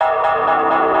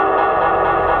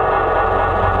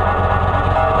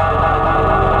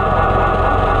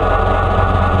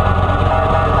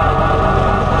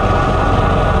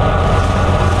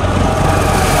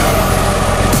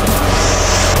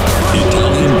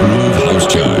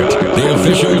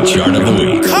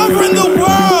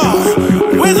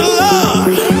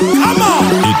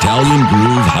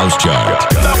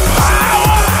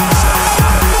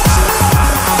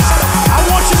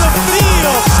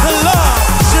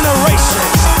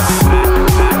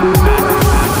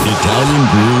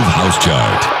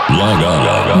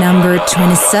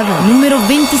7, numero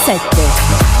 27.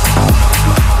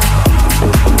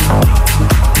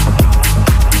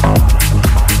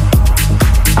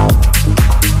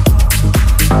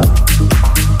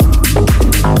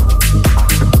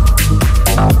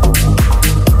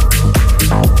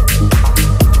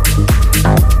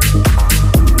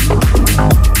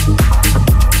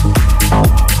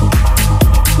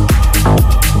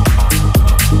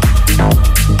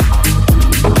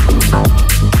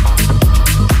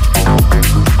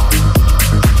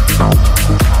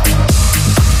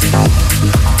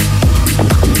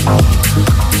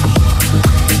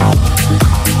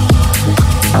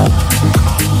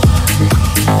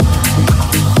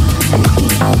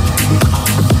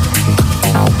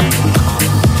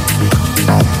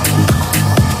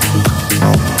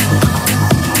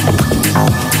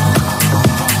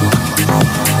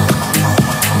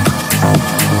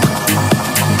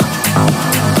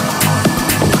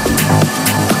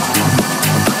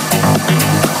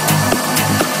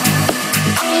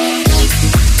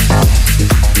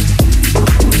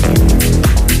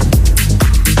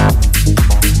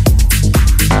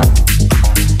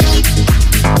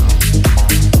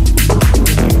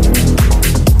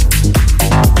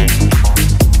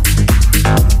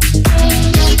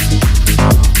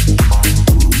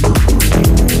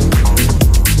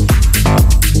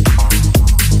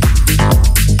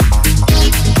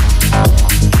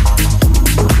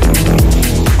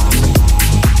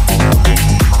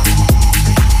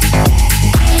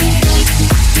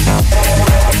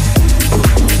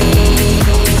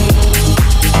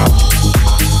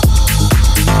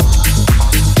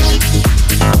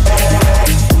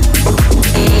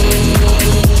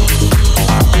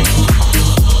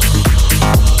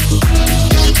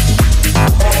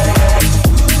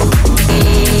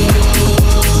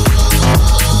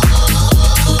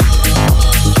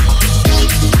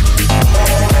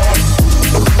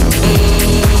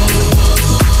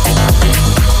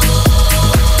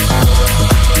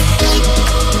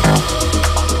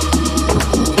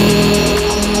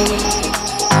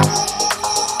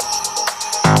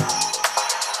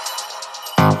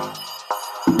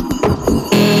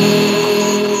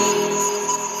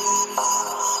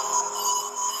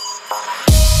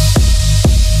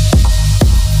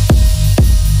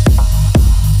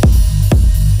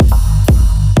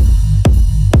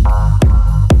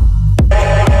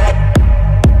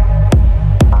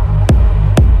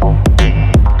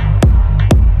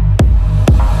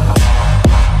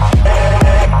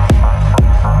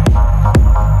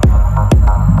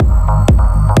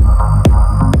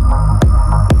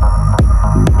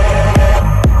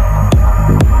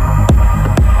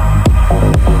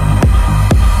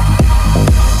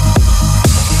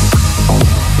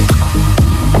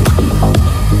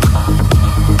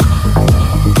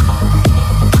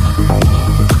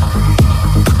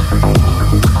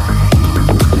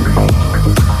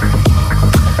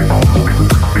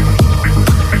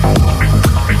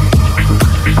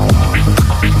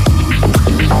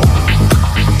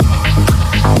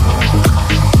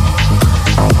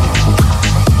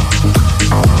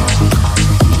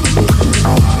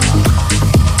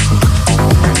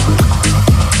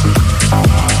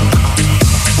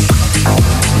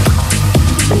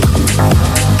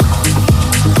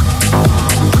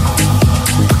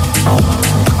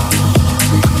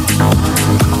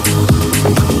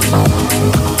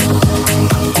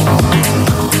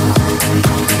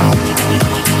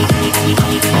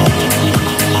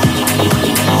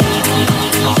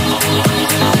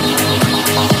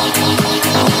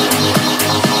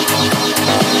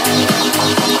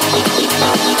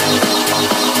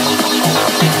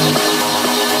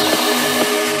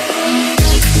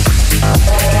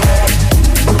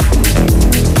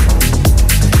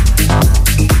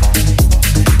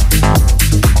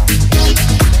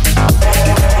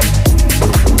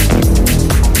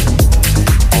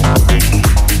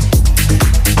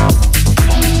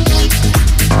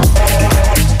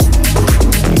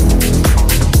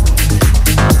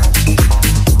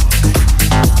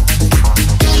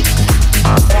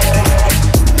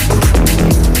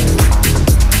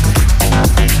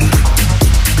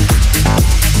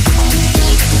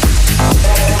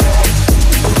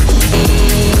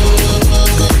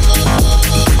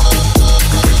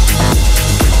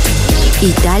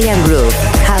 Italian Groove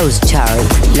House Chart,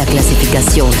 la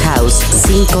clasificación house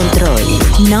sin control.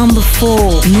 Number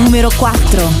 4, numero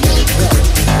 4.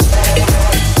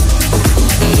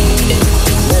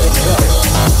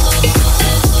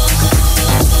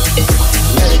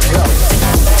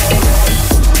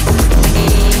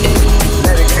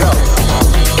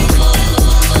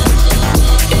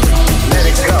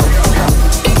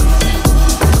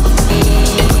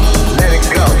 Let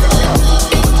it go.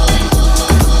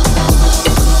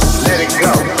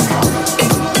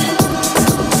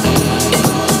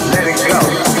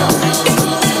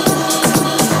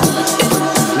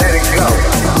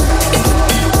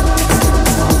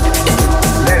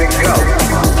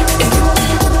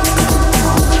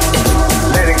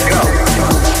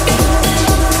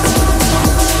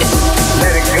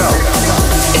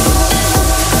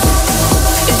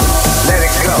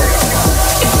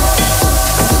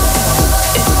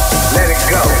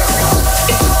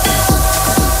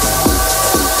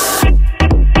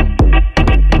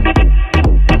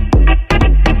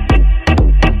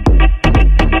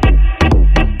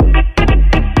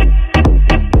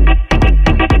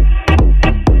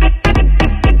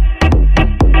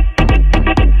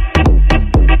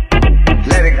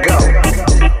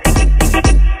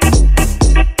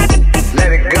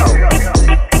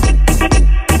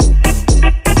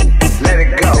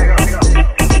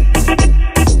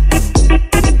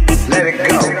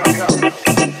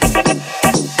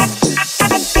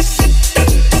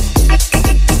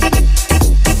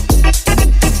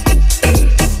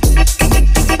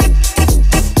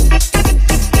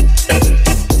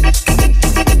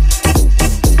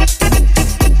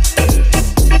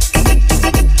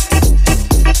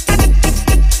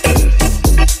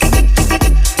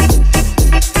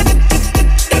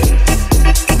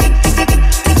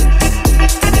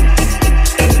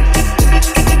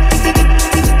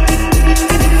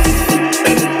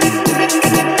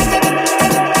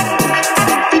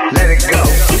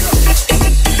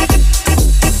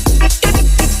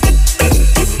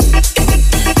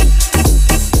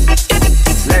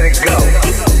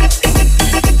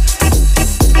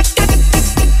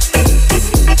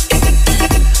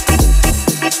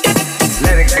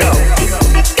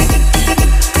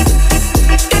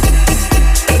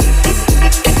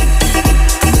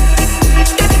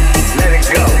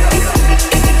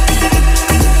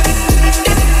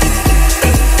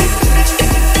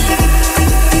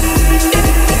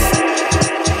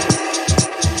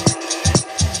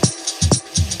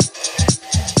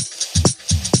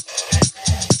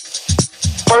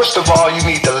 First of all, you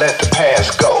need to let the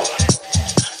past go.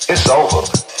 It's over.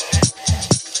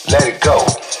 Let it go.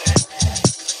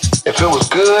 If it was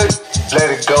good, let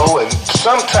it go. And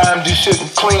sometimes you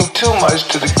shouldn't cling too much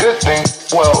to the good thing.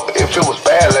 Well, if it was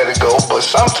bad, let it go. But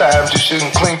sometimes you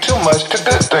shouldn't cling too much to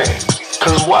good things.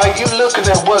 Cause while you're looking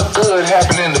at what good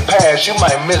happened in the past, you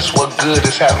might miss what good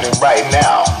is happening right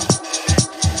now.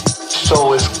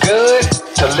 So it's good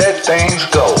to let things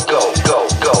go. Go, go,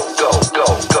 go, go, go,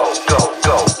 go, go, go,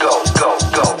 go, go,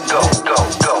 go, go, go, go,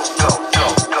 go, go,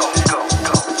 go, go,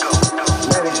 go, go.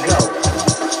 Let it go.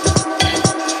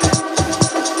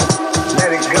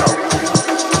 Let it go.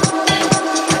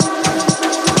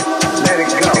 Let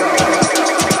it go.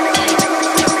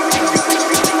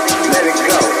 Let it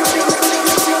go.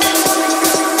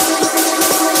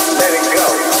 Let it go.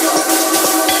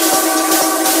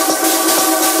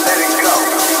 Let it go.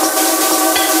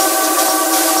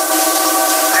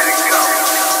 Let it go.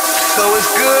 So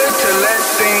it's good to let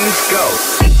things go.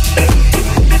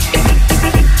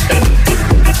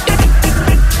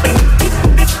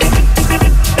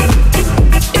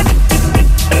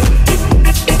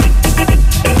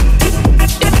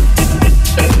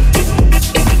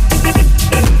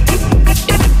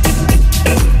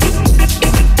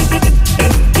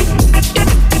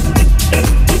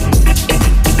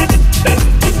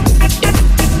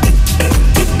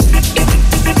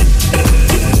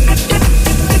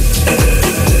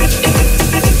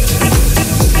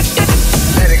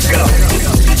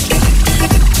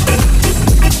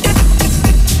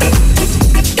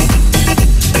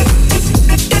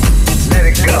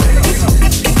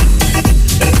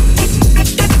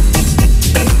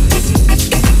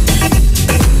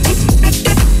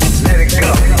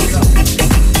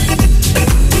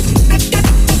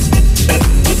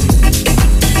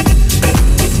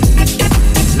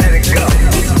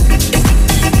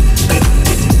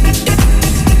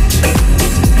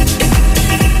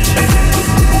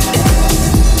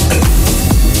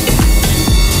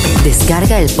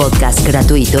 Descarga el podcast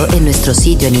gratuito en nuestro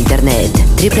sitio en internet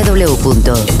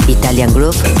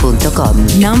www.italiangroove.com.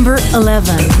 Number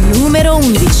 11, numero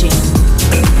 11.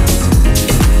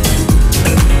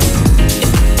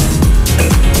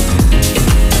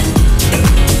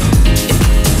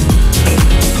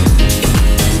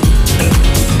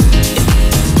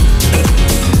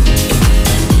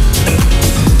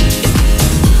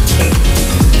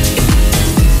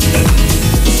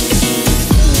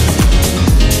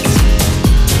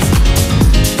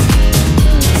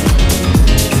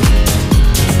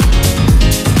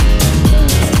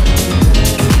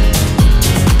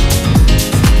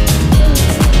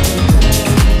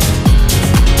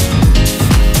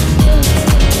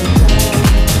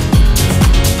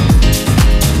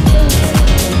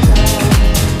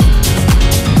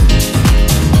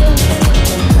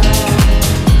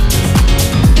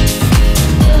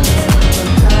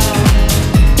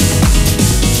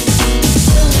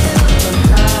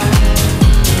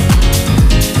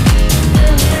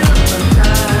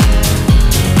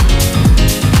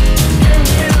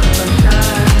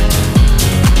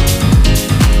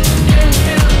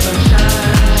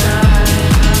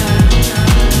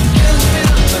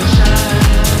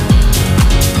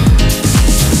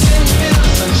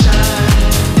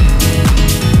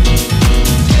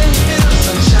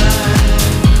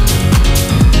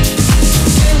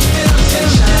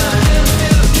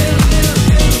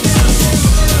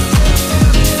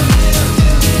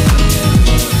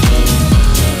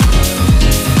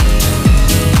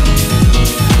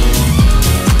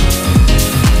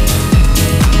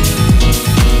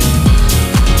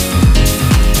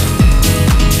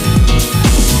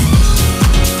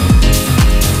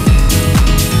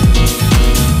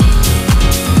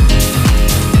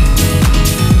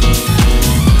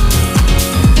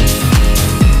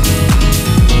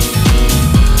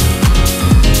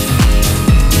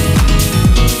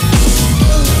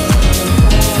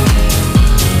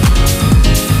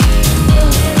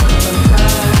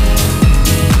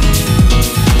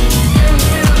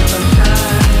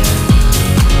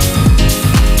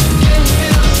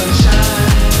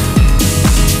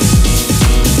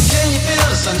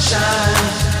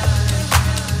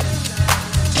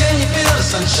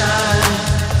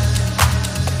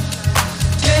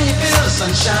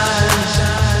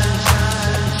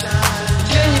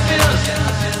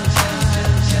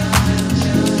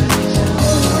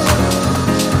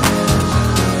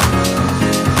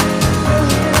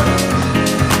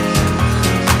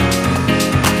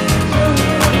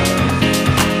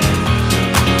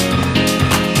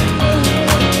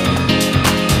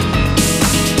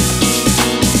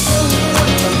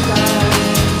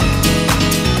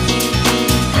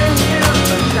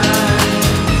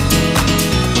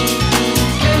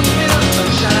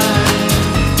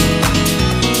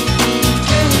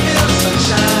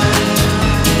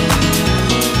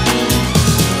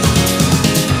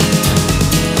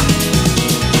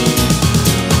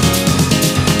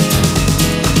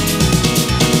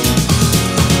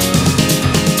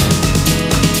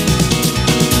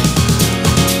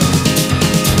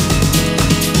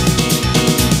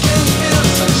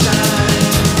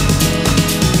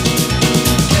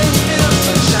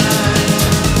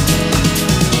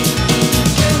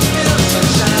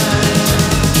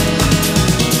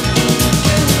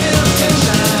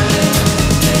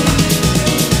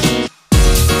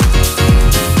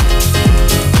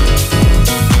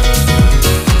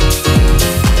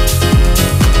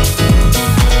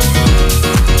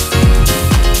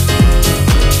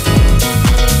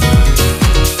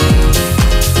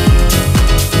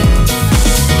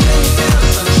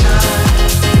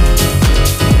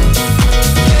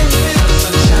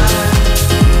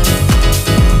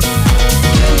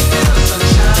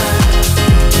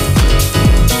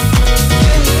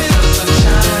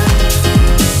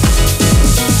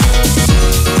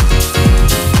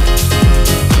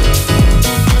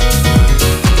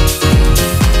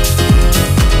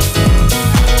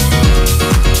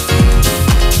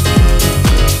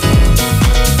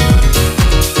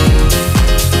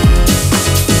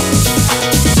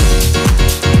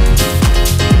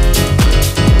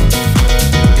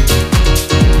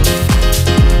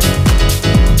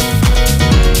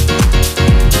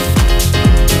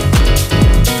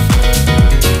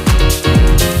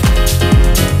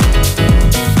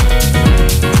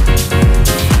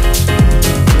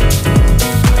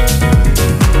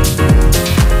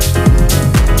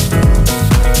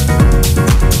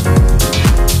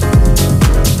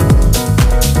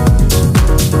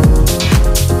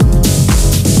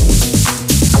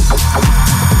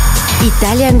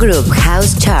 Italian Group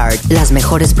House Chart, las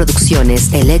mejores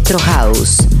producciones Electro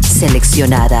House,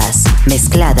 seleccionadas,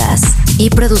 mezcladas y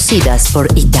producidas por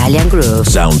Italian Group.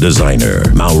 Sound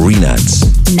designer Maurinats.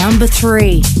 Number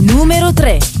 3, número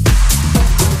 3.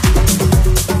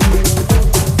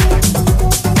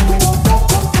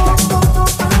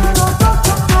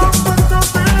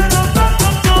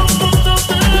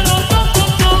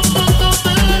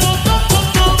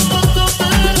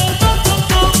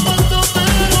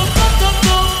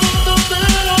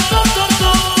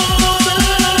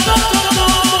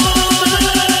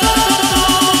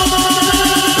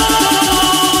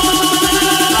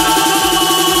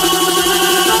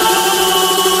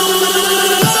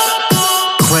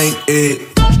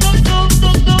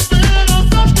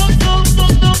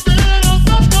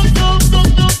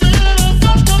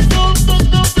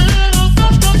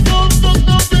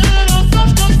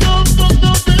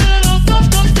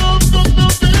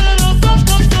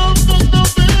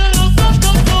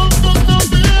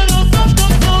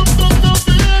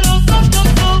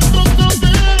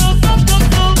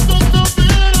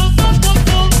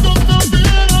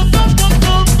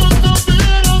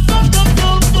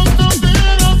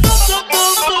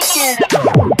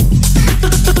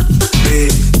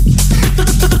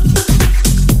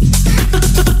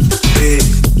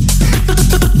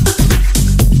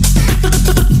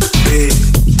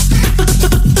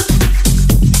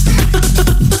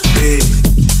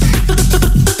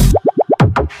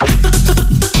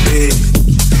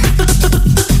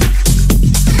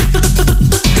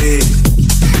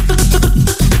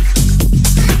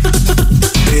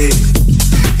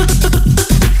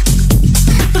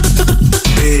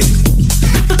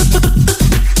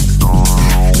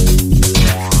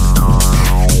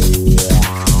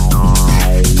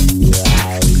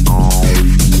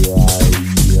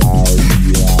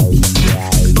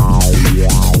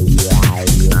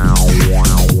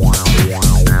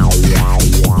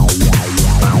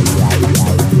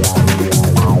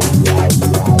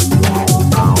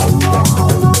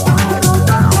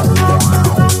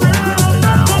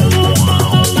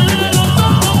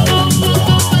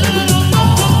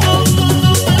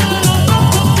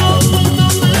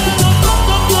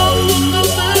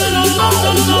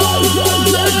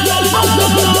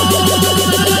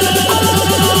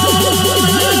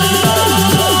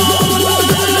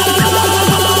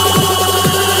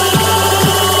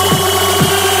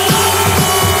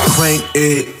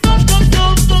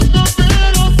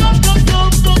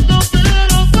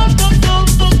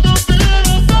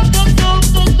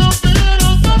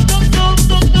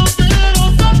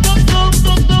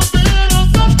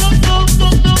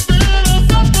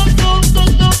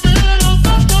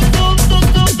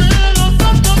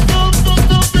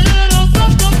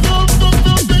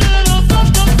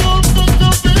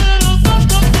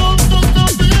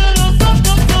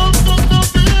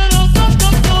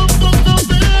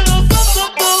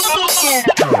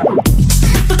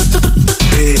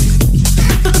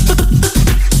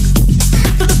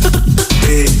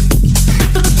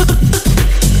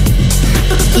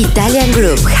 Italian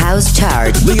Group House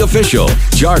Chart. The official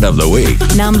chart of the week.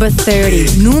 Number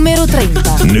 30, número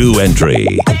 30. New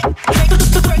entry.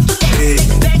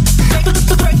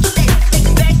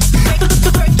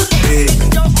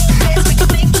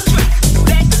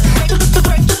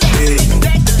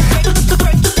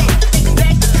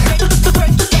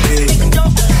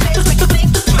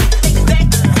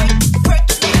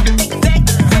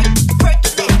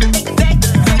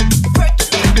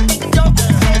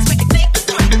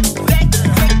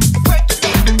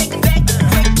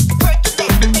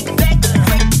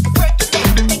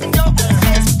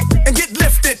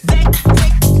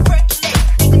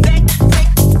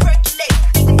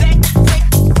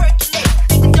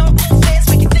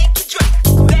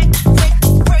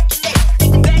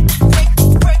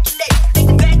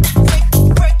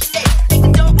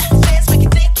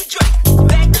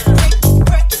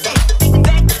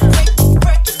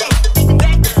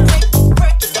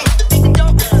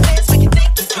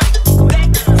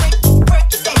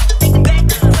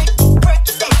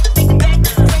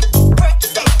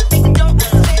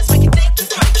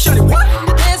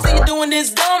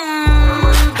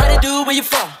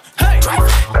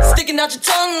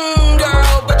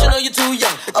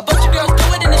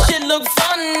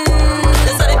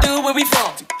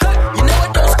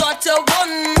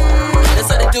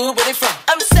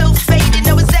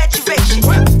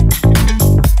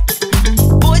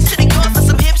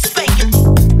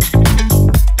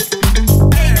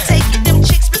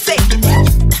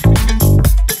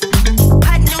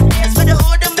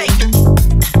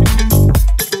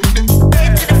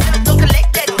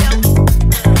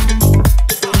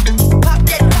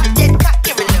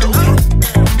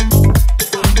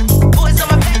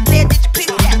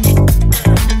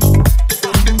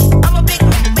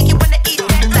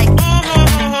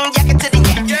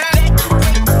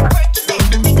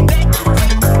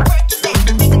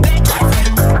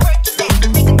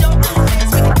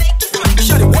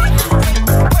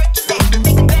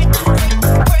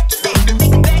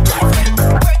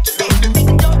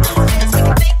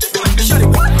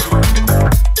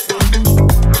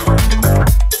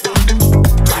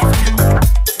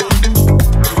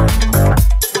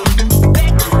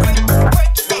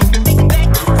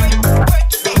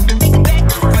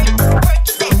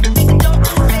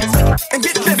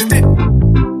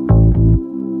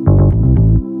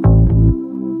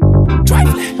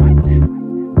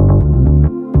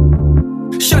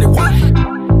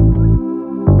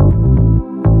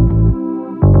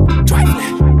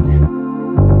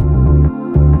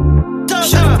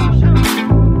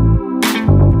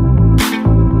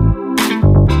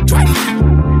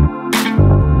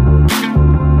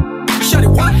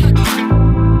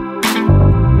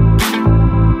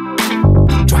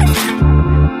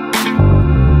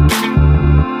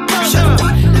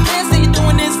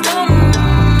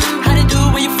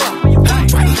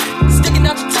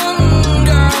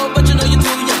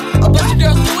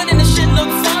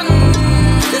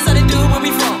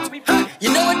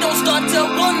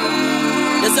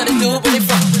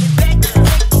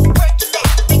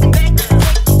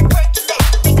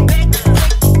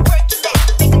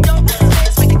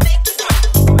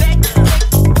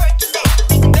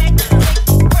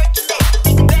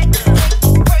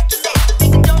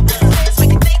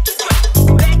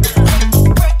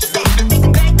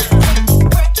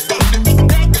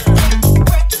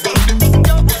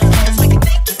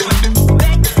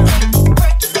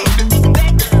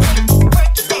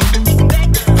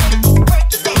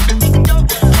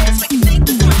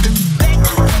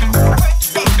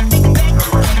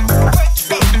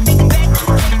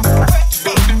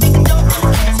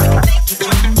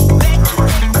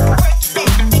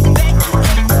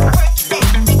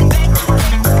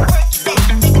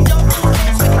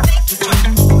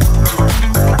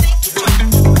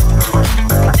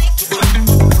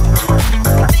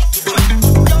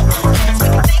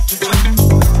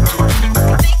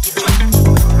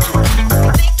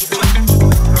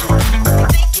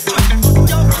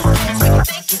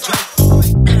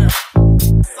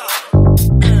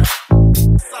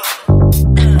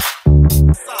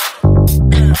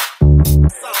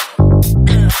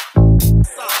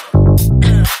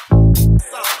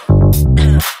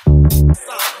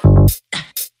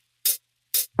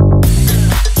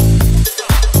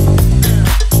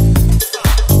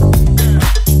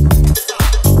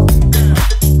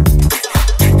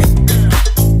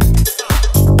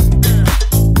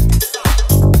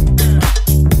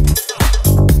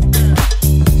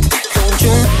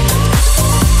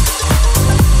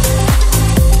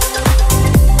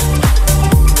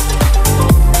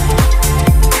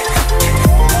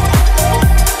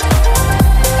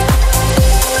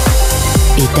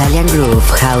 Italian Groove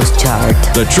House Chart.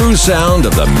 The true sound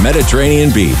of the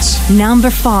Mediterranean beats. Number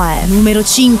 5, numero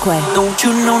 5. Don't you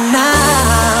know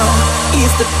now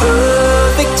is the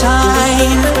perfect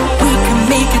time? We can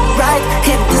make it right,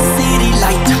 hit the city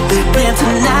light. And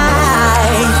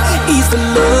tonight is the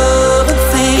loving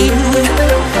thing.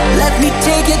 Let me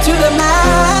take you to the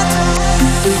mat.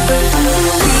 We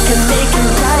can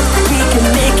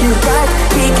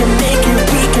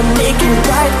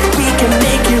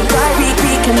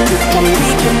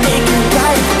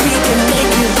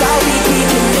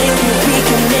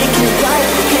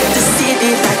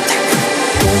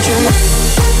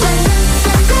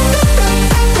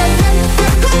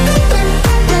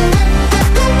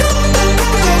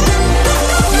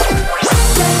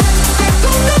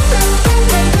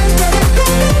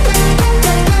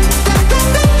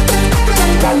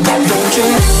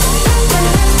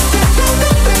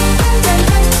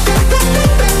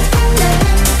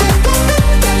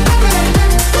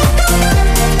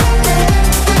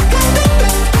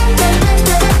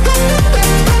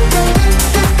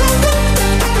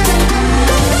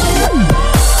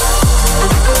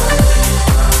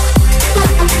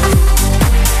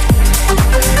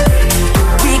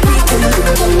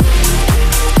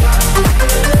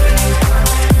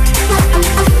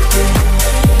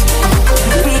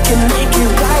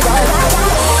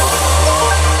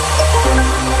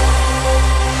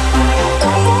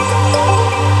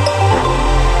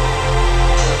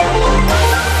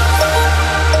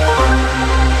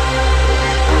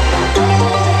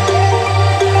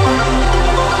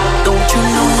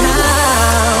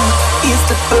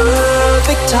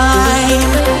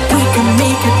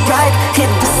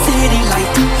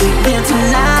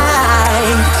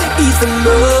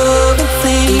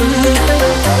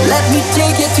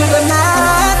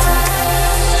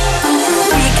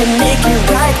make it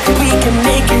right, we can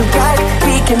make it right.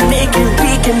 We can make it,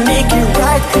 we can make it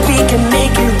right. We can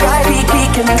make it right,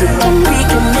 we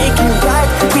can make it right.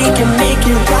 We can make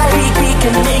it right, we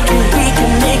can make it, we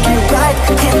can make it right.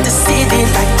 Hit the city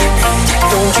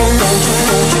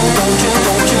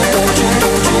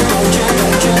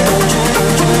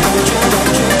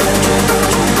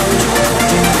light. Don't you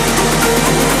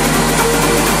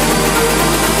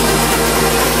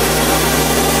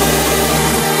know?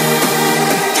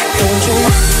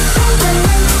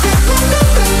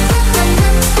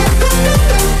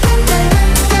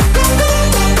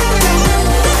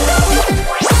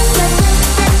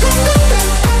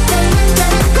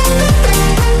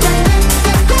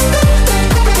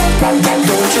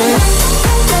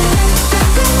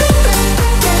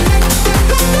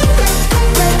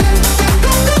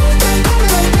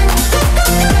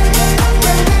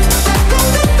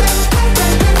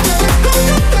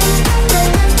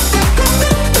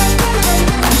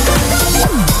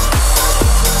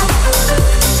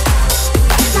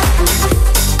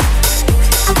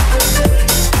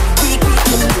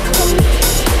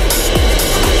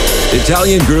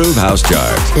 Italian Groove House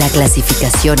Chart. La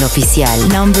clasificación oficial.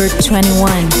 Number 21,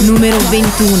 numero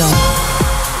 21.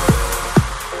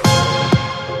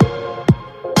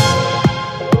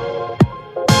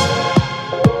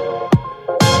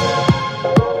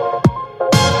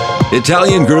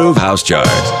 Italian Groove House Chart.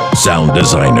 Sound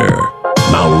designer,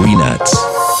 Maurinats.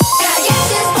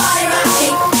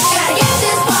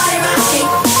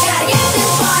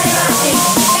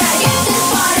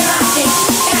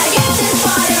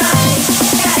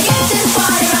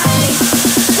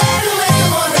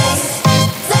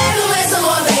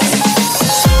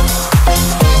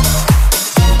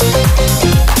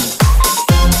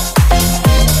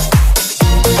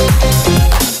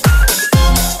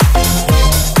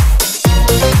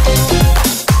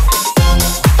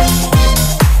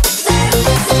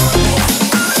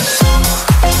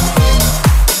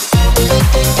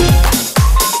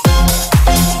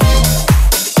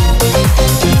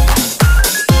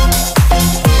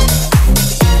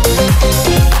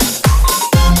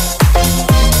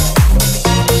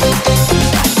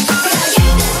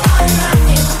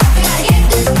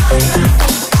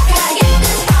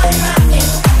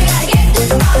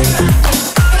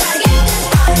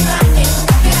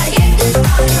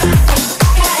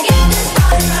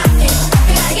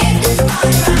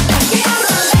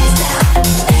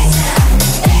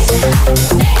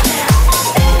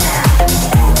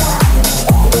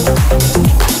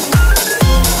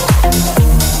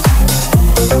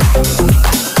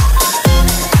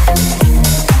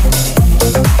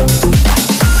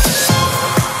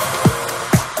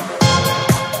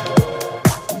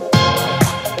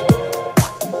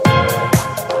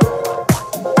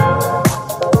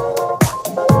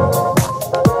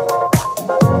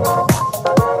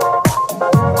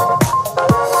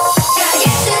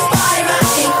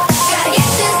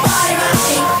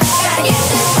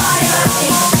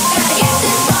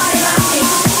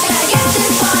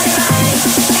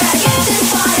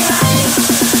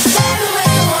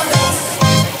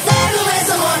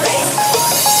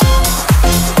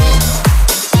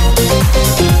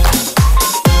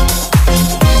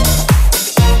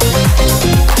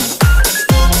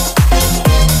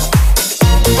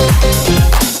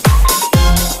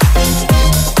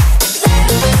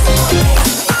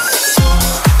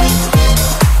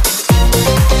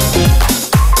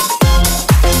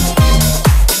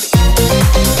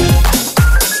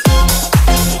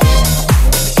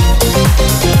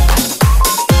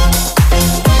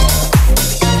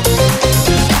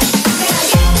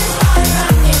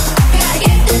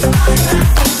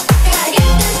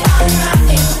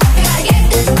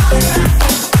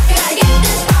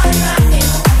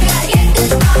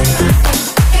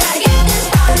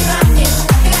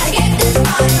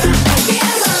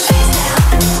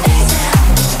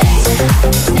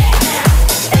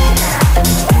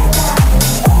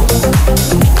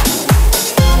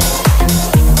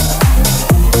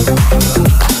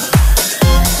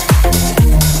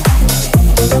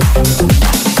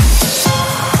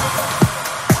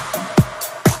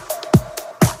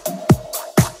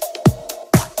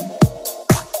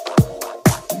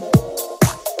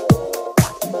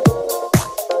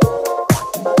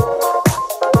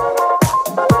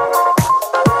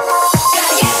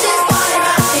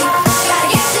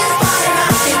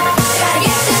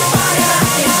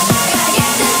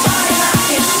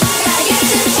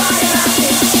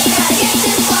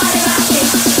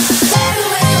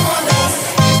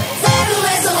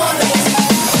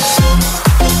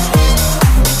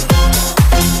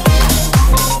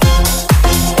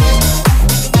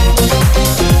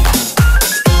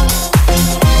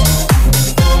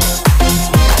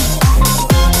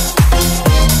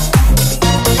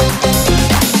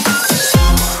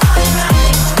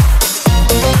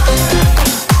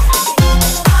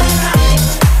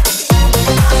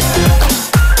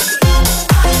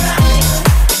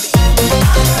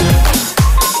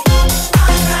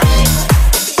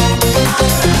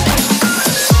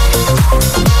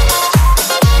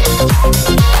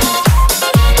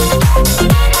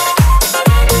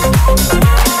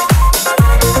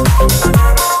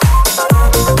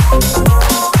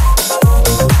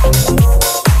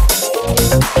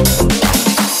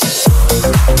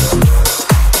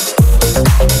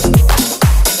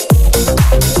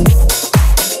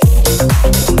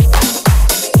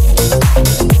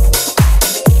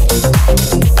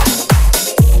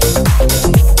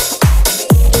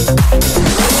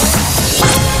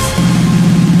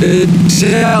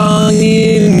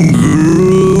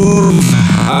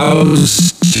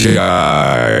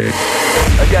 Chart.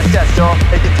 Yes, yes, y'all,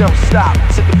 if you don't stop,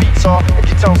 to the beats, y'all, if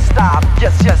you don't stop.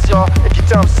 Yes, yes, y'all, if you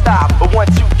don't stop. 1,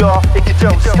 2, y'all, if you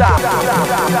don't stop.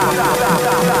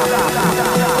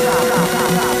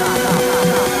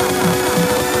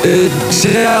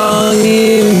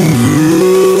 Italian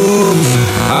Groove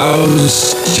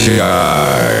House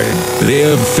Chart,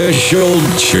 the official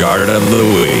chart of the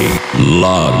week.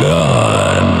 Log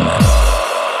on.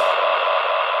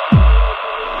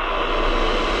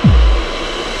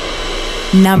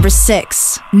 Number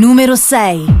 6. Numero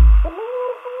 6.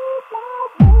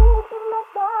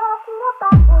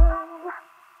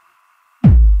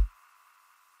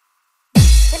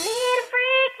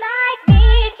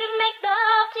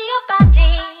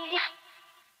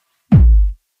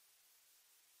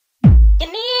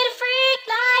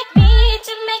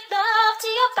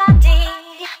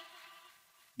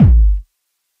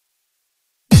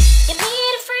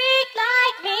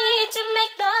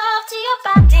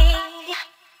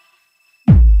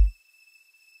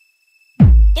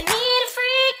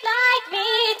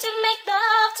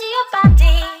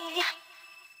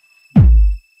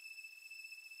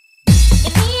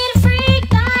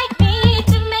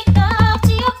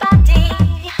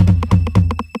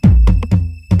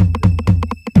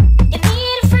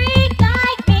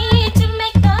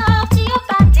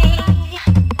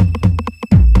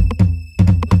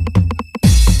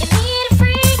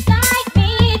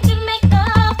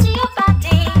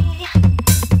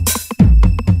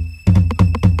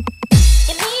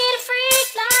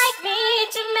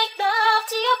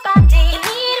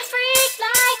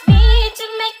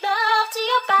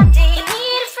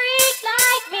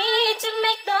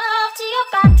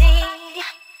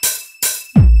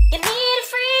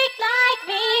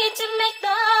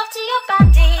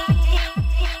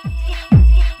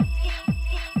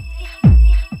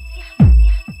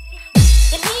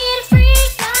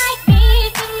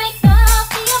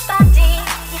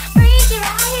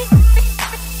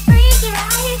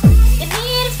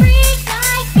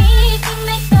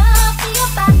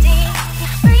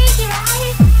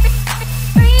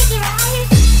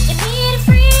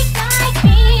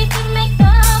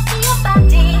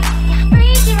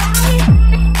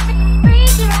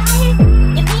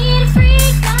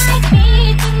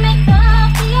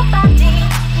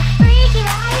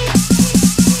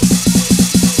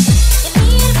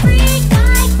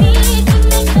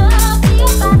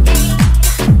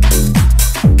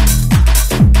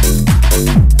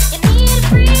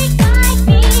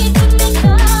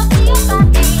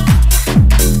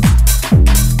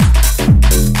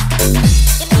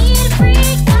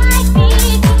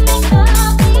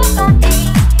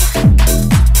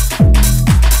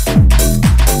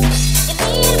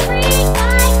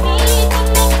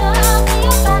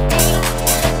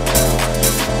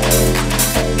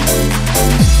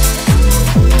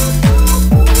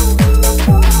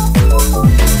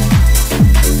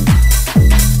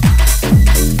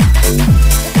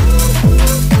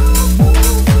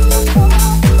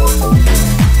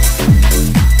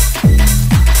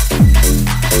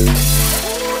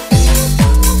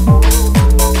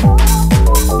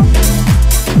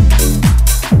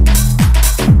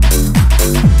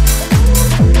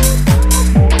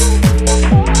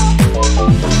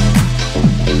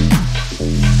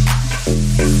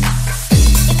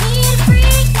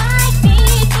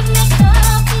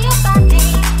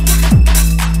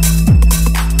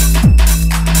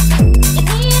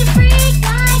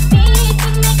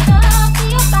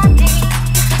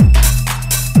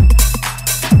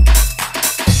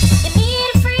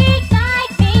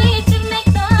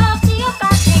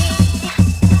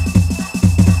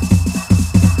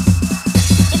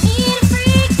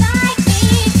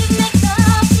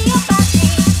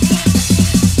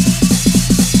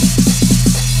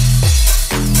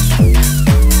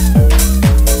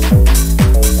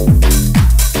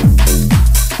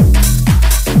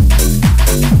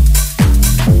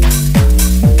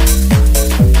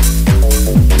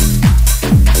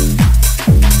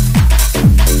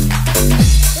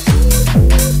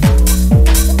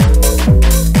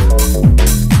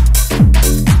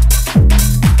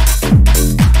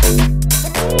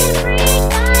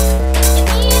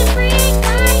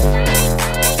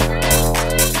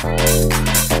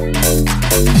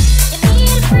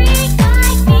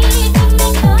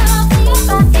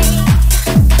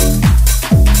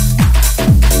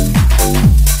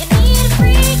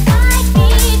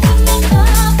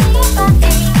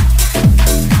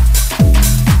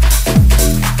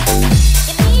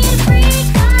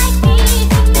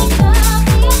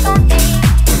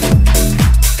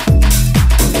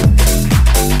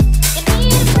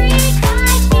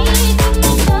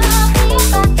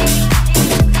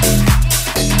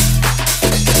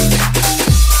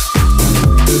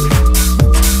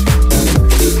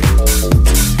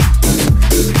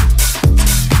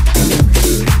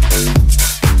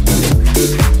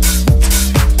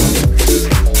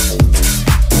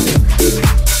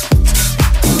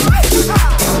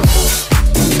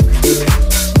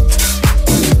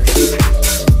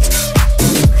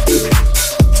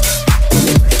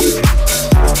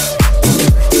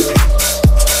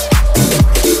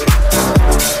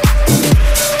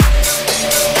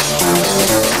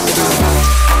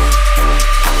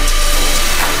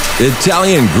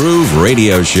 Italian Groove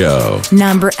Radio Show.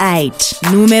 Number 8.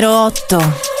 Numero 8.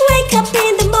 Wake up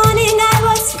in the morning, I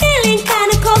was feeling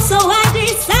kinda cold, so I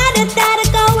decided that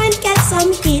I'd go and get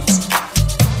some heat.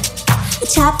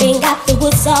 Chopping up the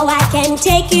wood so I can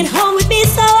take it home with me,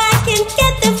 so I can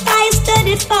get the fire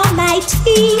started for my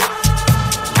tea.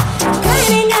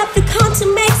 Grinding up the corn to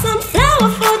make some flour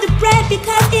for the bread,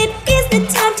 because it is the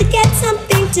time to get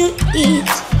something to eat.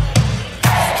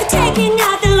 Taking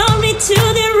out the laundry to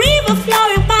the river,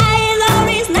 flowing by. It's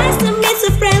always nice to meet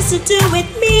some friends to do with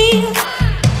me.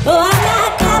 Oh, I'm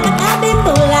not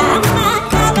kabakabimbola, I'm not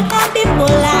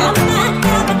kabakabimbola, I'm not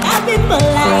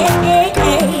kabakabimbola, yeah, yeah,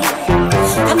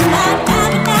 yeah. I'm not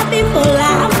kabakabimbola,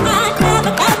 I'm not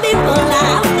kabakabimbola,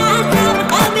 I'm not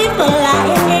kabakabimbola,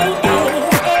 yeah, yeah, yeah.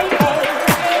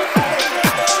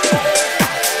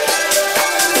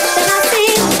 Then I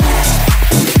feel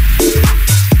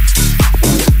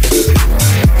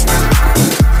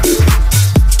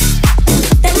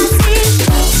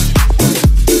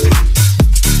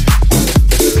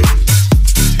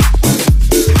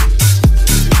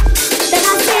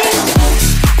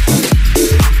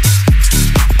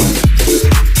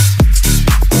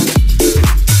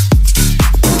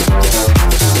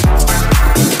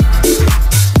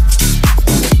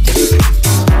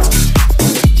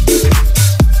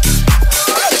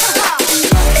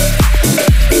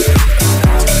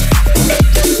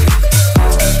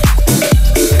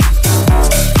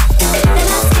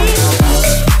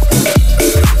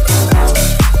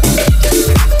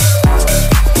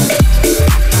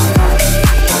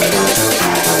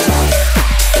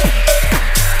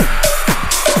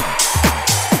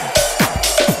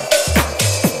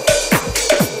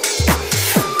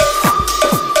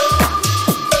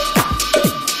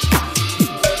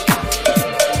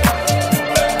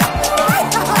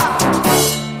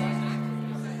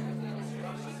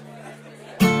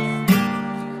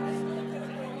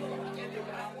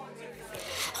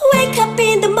wake up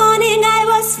in the morning, I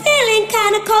was feeling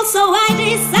kinda cold, so I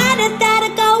decided that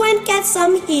I'd go and get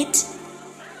some heat.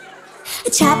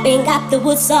 Chopping up the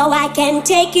wood so I can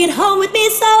take it home with me,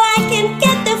 so I can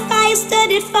get the fire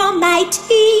started for my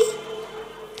tea.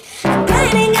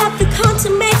 Grinding up the corn to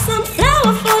make some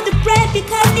flour for the bread,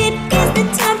 because it is the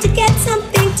time to get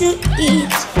something to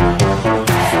eat.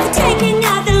 Taking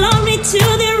out the laundry to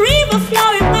the river,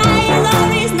 flowing by. It's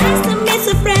always nice to meet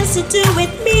some friends to do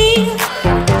with me.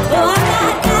 Oh, I'm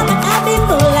not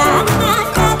kabakabimbola, I'm not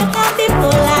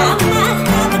kabakabimbola, I'm not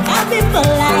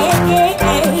kabakabimbola, yeah, yeah,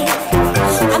 yeah.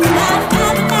 I'm not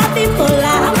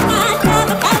kabakabimbola, I'm not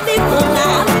kabakabimbola,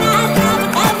 I'm not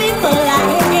kabakabimbola,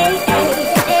 yeah, yeah, yeah.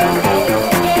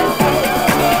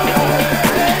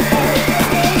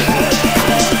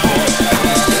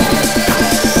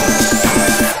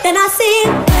 Then I see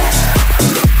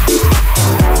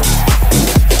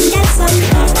get some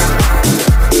heat.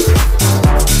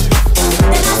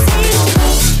 Then I see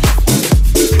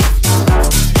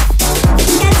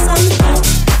get some heat.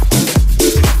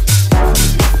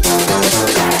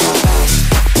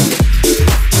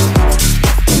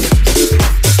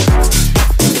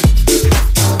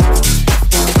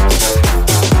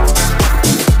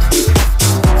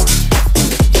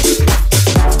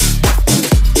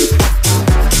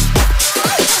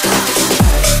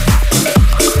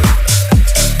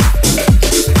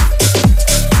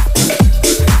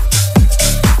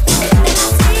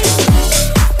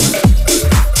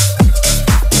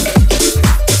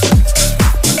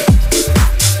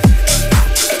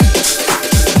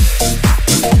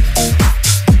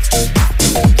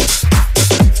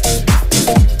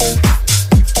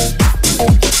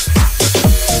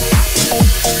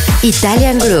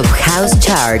 Italian Groove House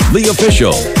Chart. The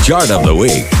official chart of the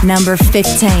week. Number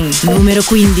 15. Numero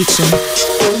 15.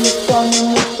 So you found you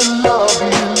Mr.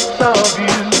 Love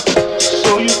you.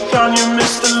 So you found you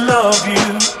Mr. Love you.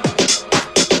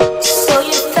 So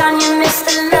you found you Mr.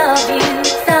 Love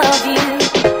you.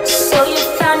 So you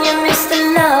found you Mr.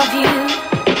 Love you.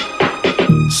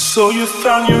 So you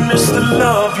found you Mr.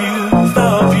 Love you.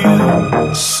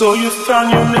 So you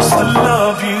found you Mr.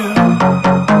 Love you.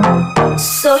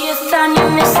 So you found you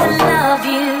Mr. Love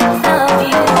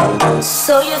you.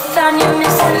 So you found you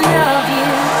Mr. Love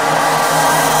you.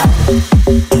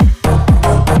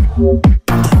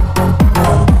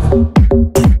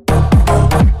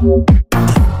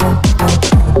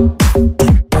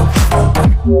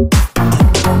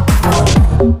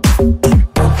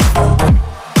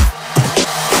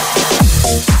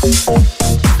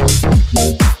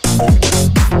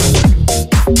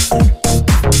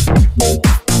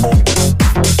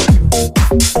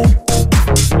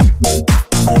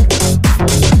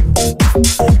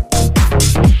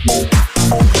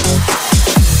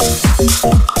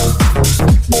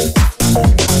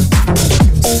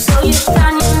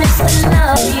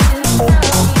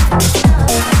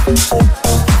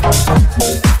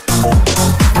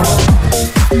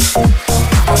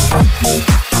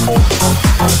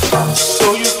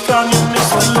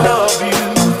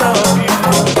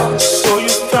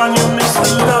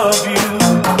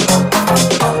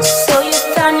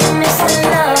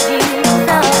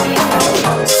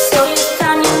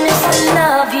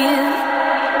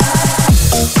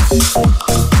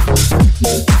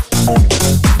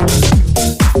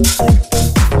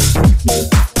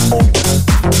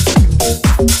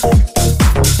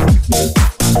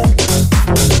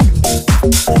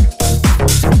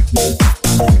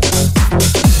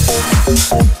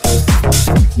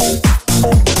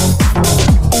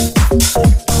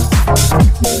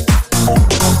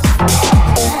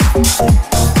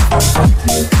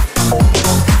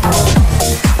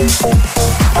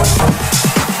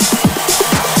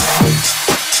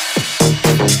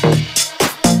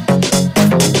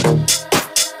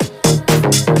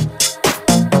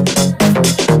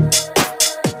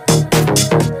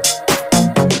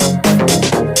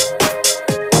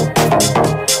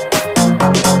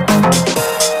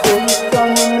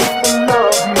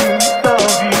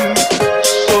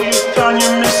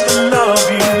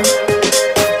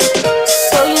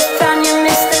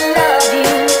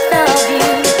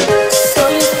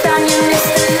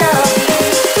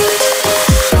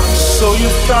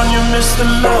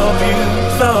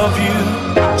 you.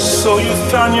 So you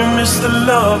found you missed the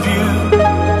love you.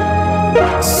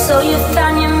 So you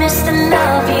found you missed the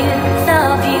love you,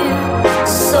 love you.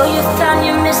 So you found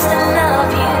you missed the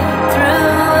love you threw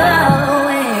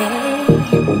away.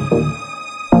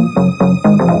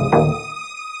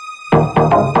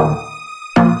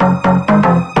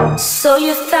 So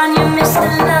you found you missed the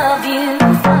love you,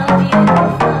 love you,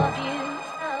 love you, love you.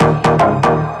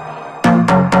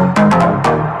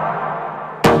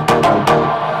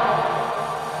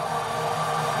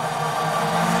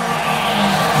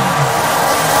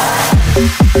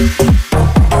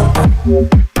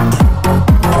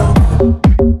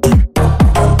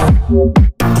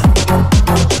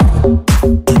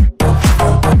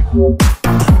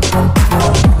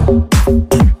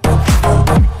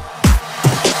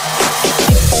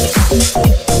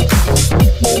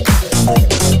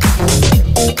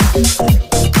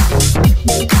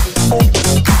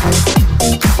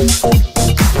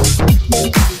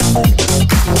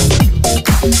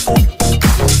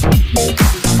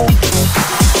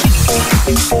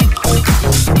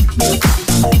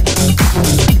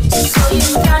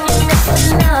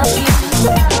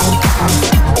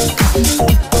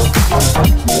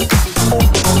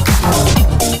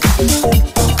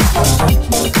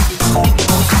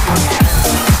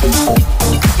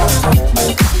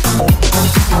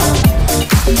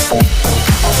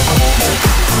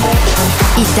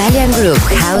 Italian Groove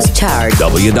House Chart.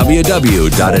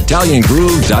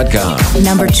 www.italiangroove.com.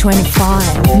 Number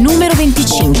 25. Numero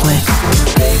 25.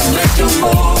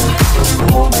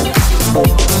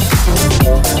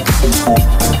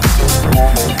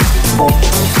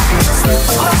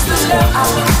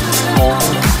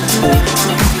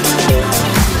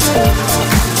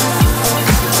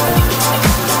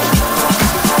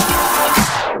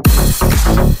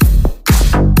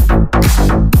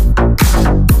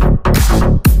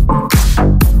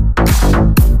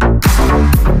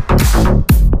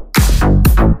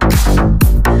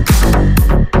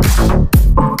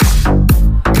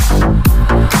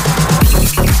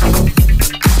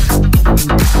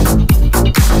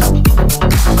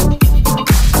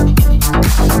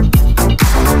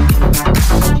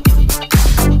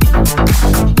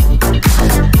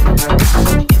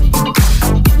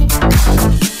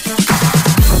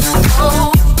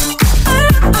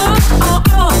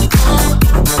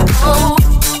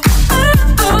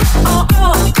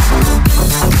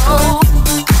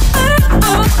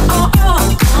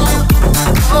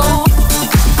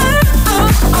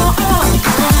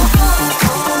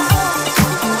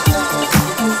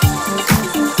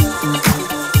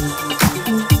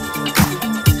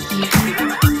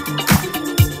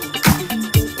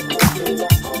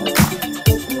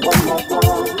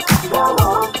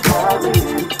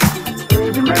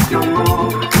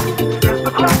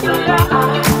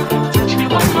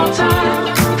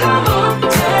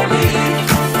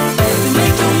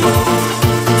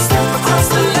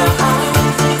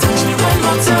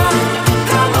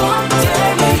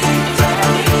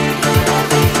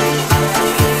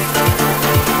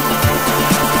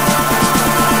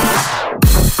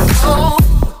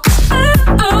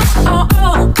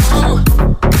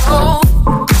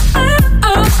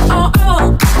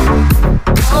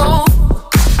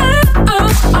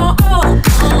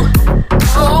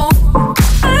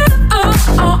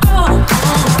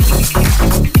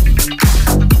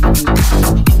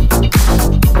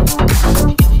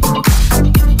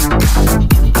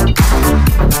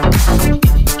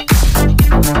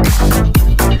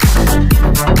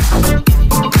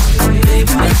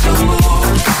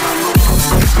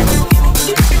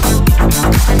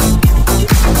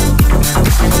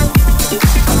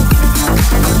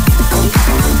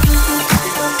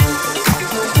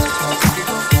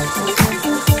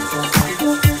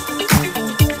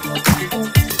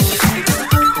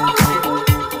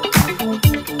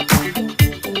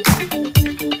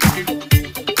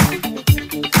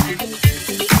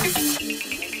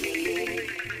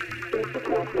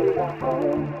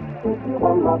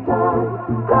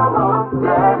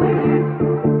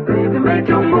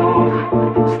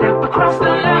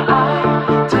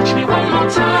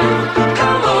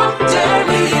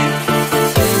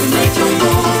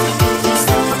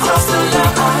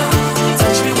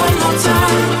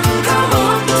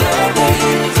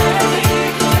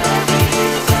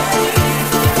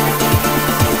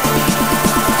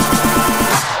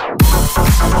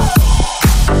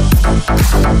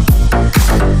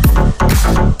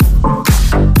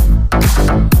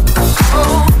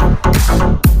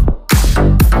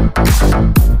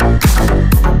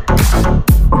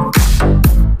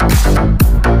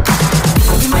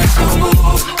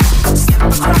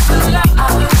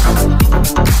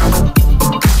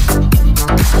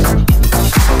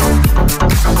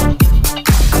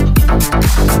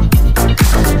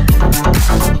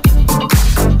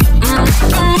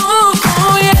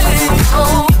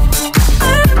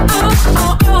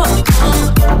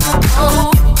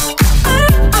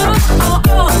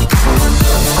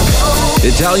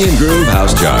 Italian Groove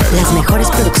House Chart. Las mejores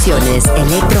producciones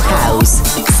Electro House,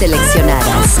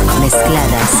 seleccionadas,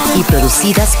 mezcladas y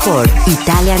producidas por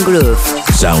Italian Groove.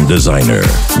 Sound designer,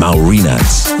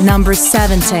 Maurinats. Number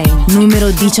 17,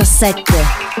 numero 17.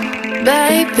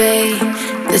 Baby,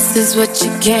 this is what you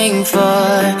came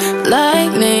for.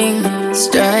 Lightning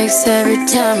strikes every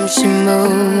time she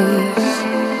moves,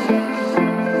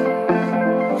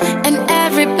 and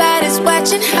everybody's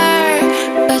watching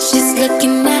her, but she's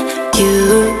looking at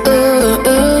you.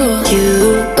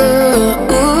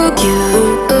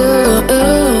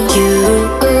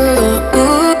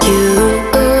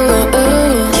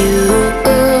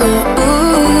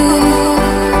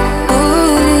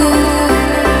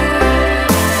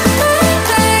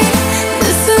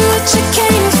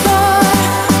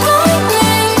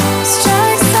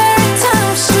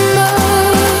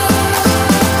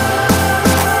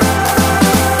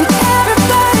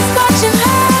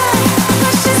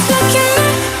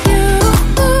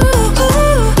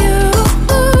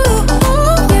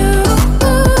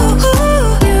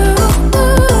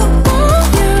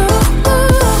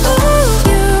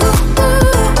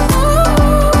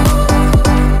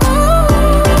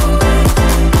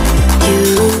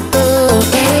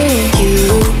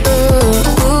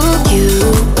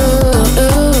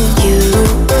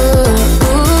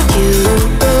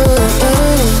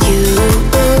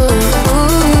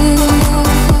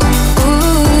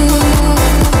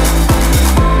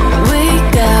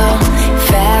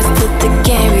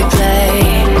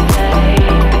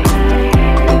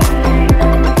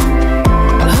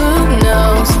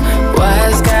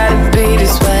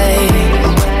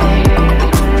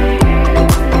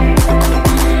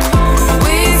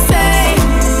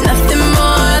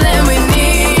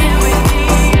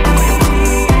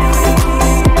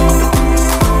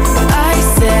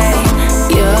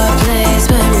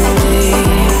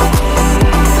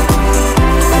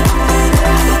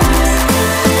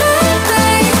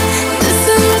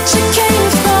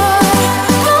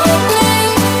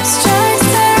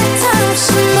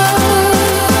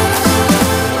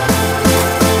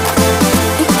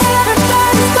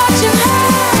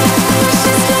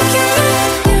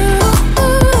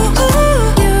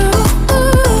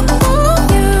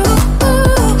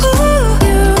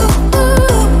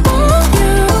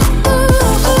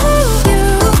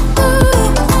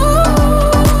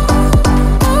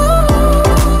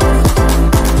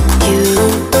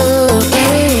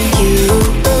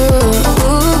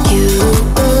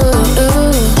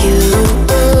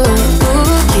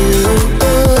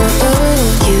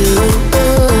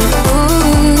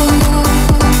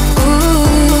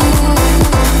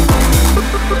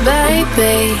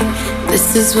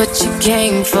 This is what you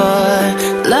came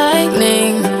for.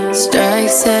 Lightning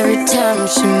strikes every time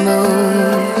she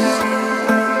moves.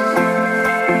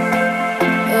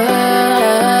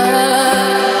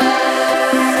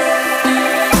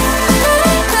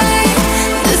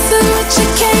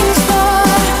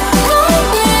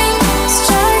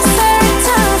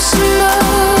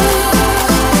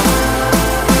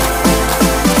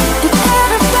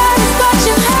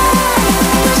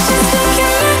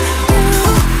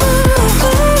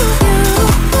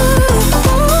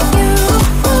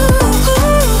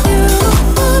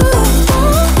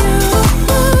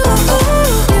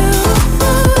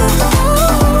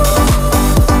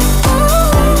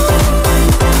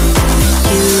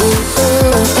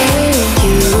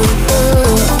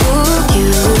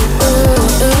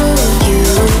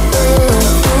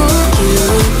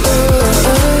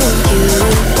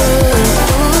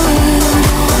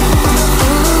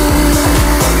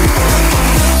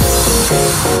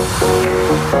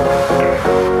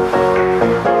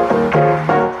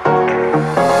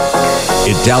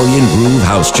 Italian Groove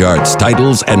House Charts,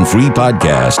 titles, and free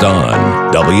podcast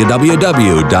on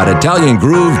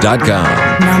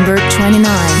www.italiangroove.com. Number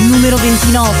 29, numero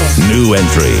 29. New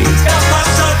entry.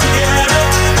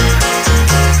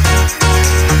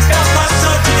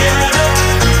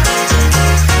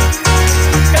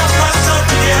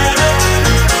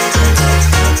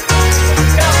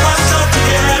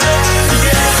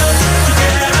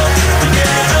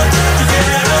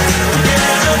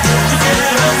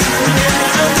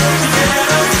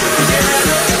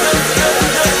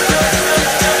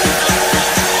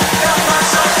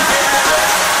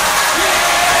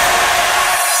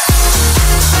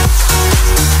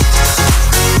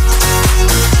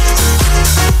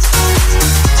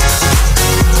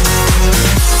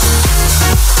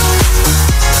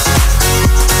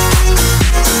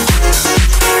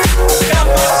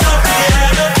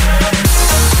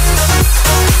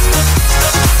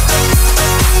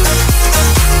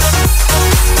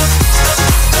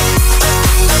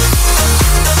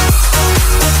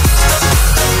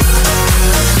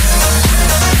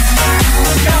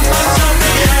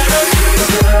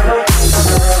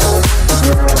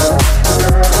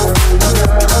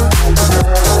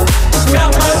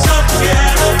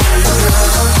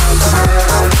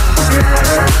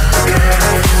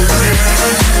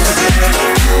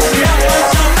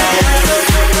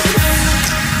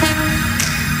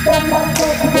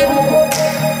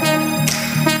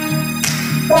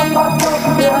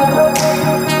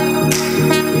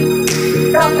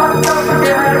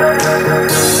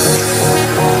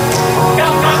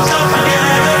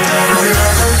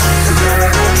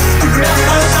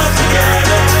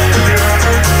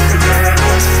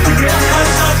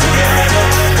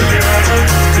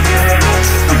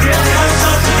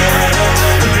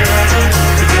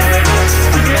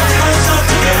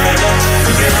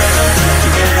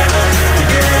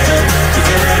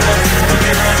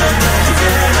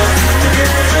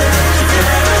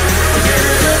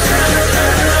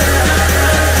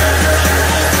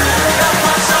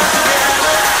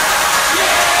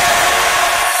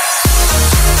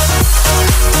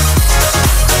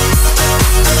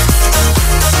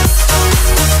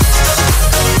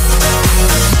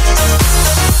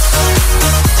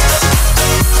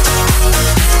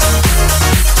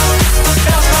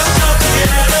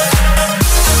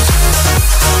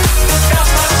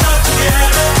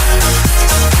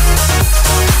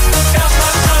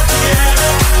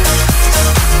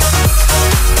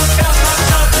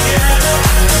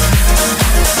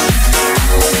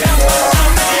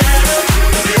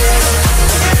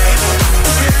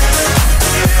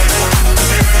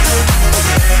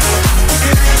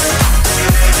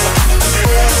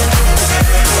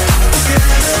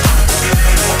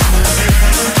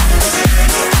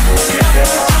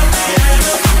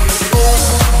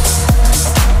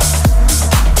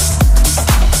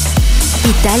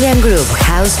 Italian Groove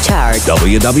House Chart.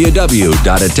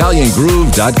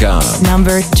 www.italiangroove.com.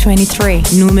 Number 23,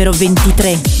 numero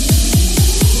 23.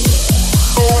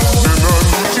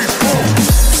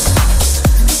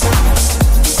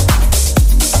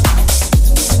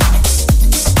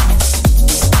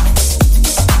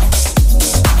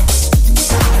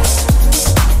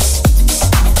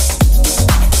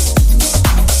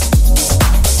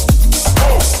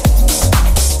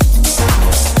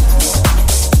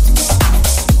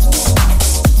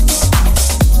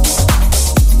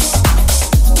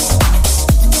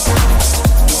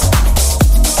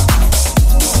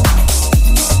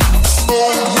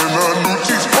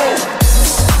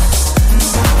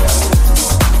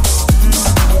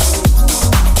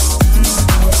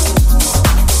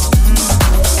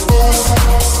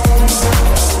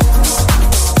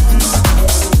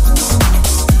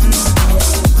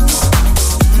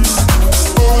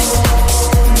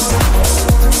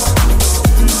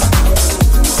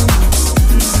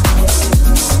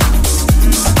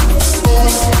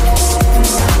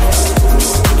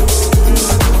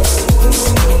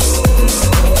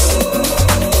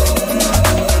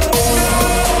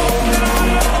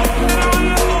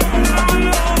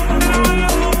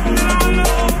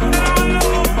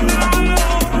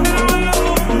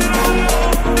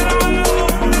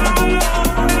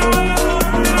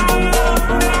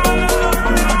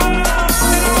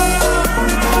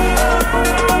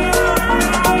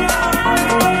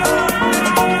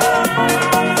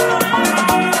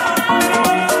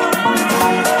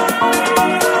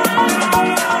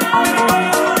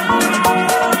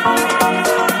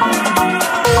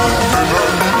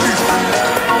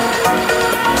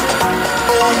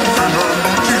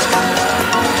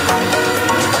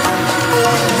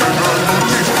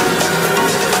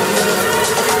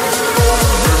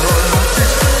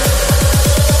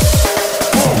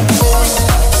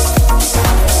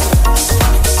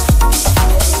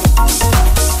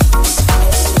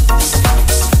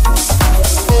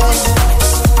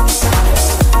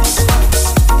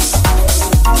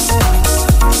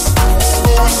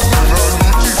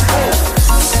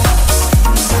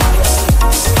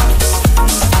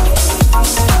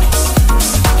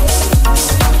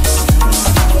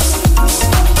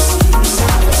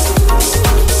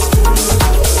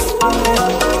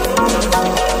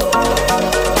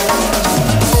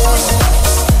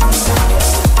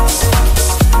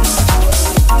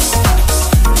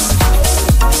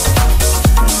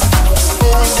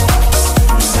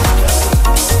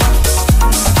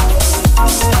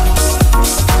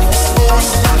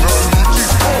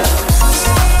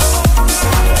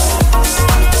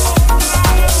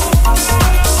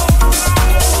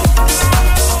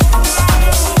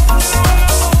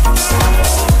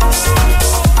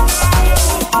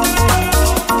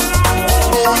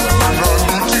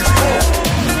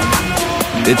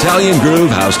 Italian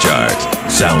Groove House Chart.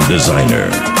 Sound designer,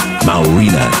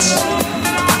 Maurinats.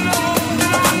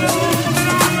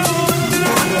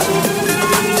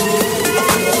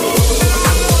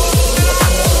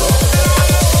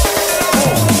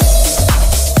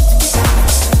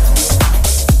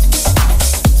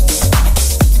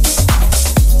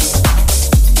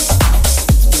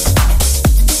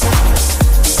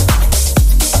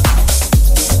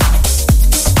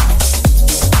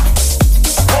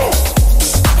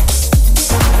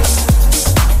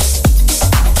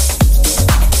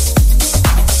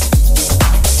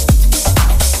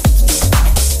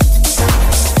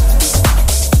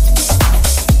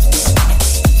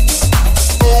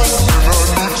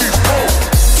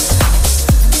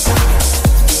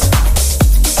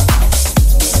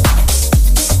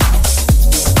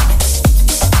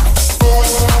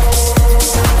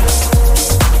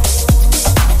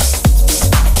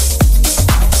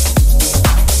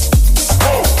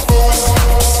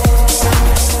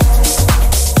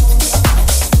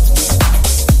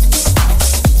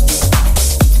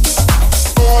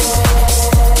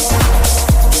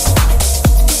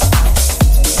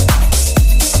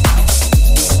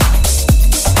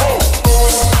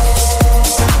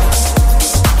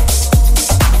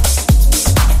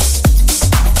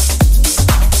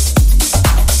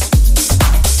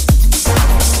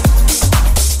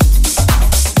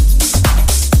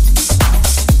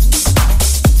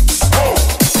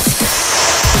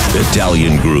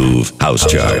 Groove House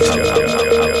Chart.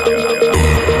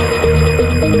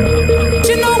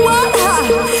 You know what?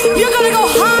 You're gonna go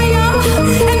higher,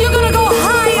 and you're gonna go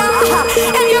higher,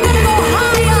 and you're gonna go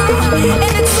higher,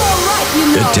 and it's alright, you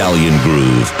know. Italian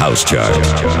Groove House Chart. You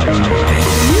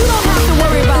don't have to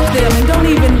worry about them, and don't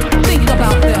even think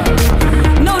about them.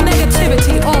 No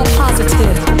negativity, all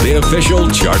positive. The official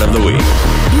chart of the week.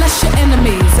 Bless your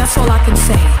enemies, that's all I can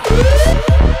say.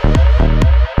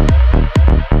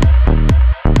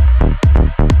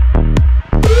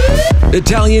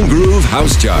 Italian Groove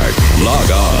House Chart.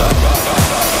 Log on.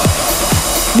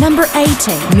 Number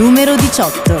 18, numero 18.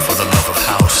 For the love of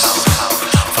house,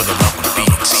 for the love of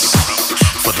beats,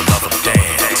 for the love of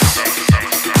dance.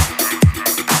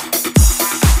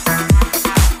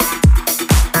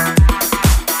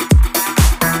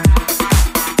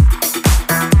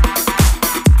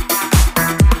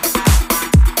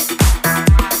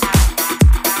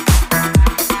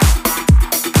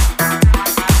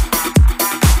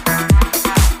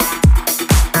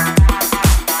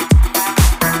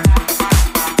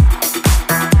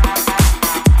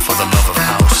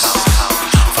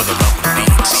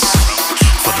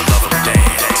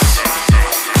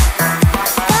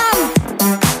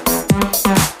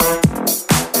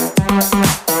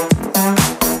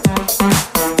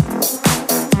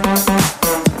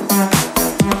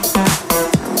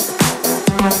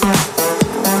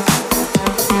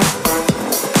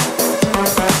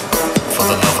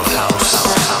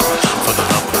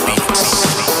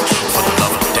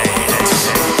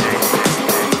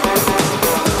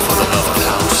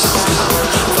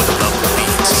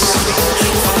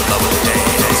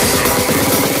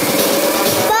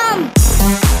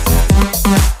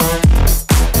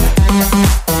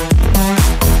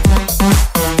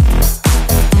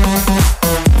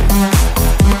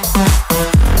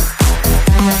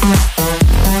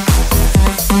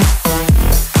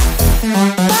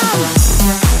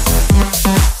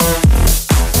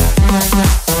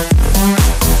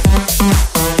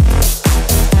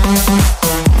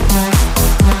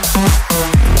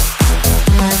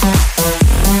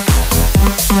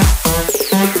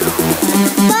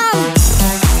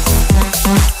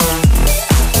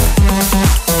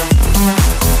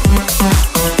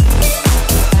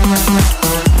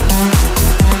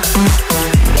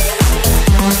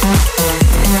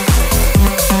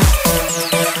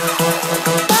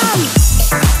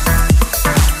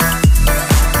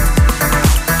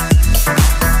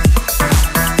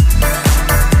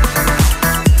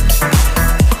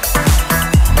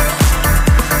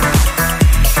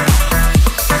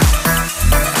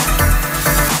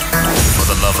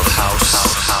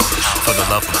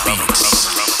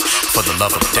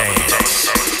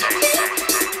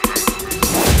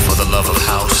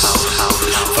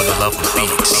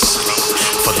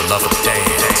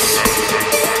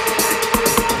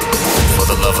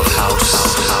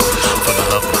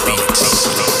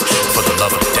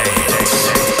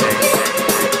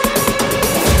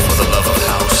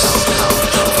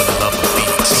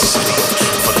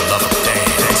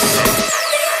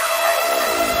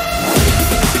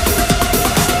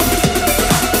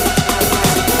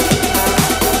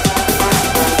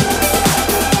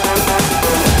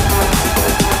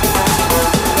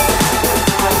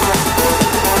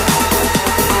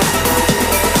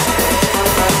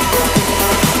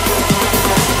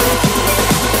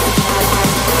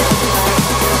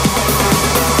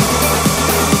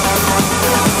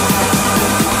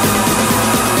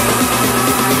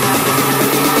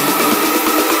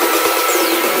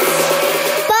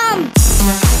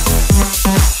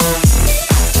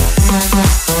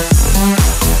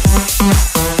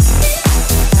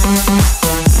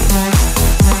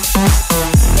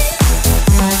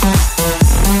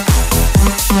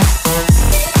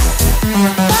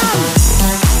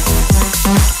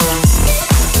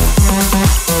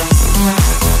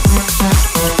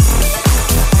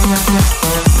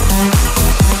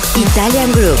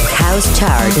 Italian Groove House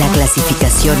Chart, la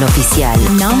clasificación oficial.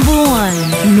 Number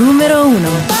 1, número 1.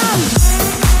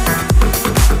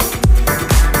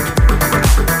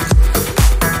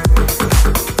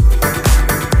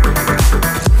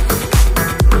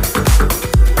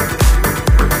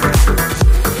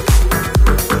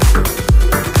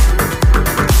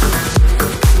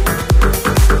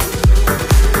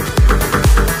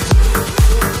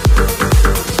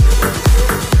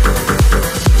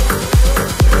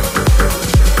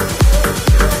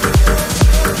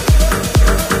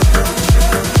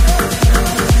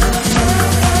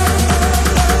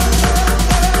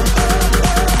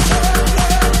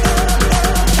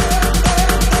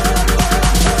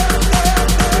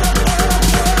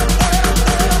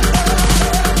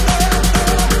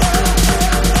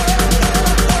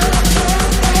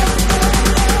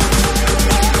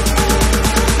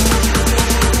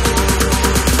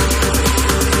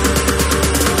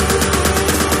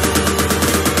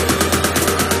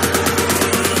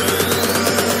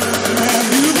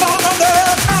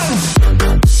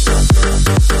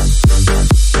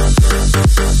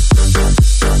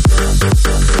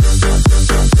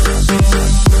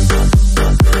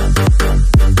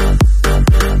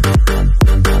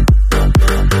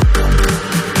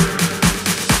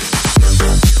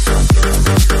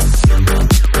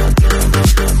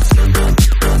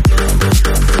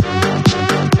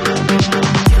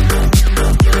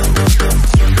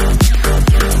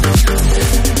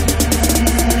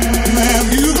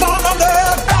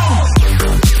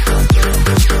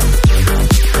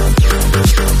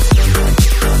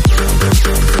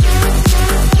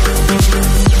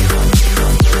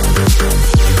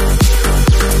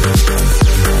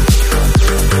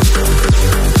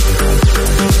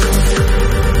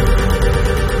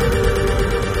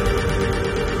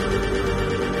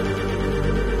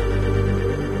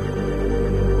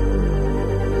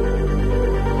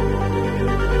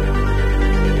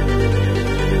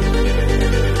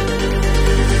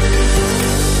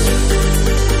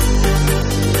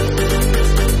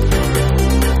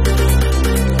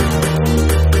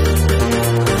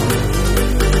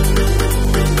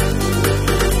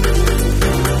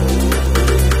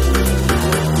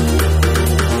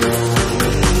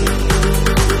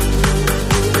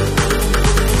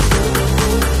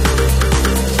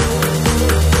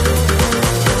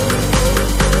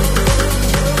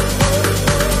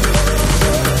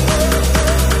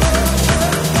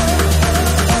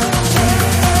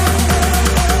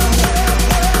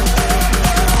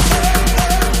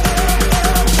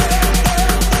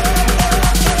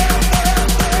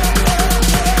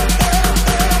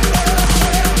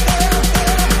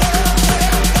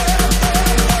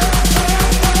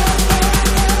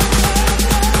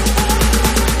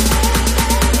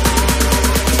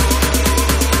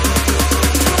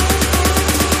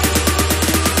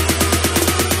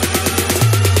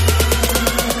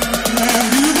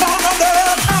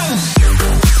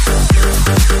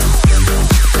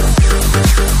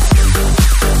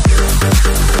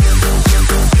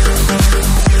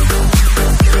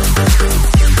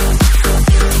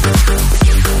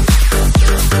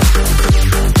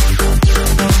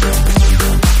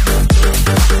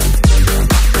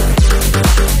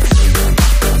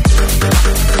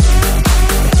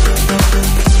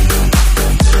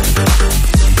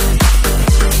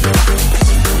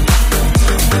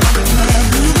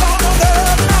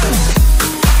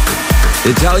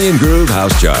 Italian Groove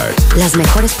House Chart. Las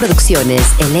mejores producciones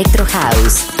Electro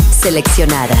House,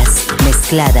 seleccionadas,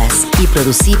 mezcladas y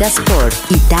producidas por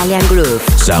Italian Groove.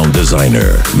 Sound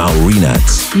designer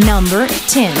Maurinats. Number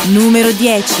 10. Numero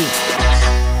 10.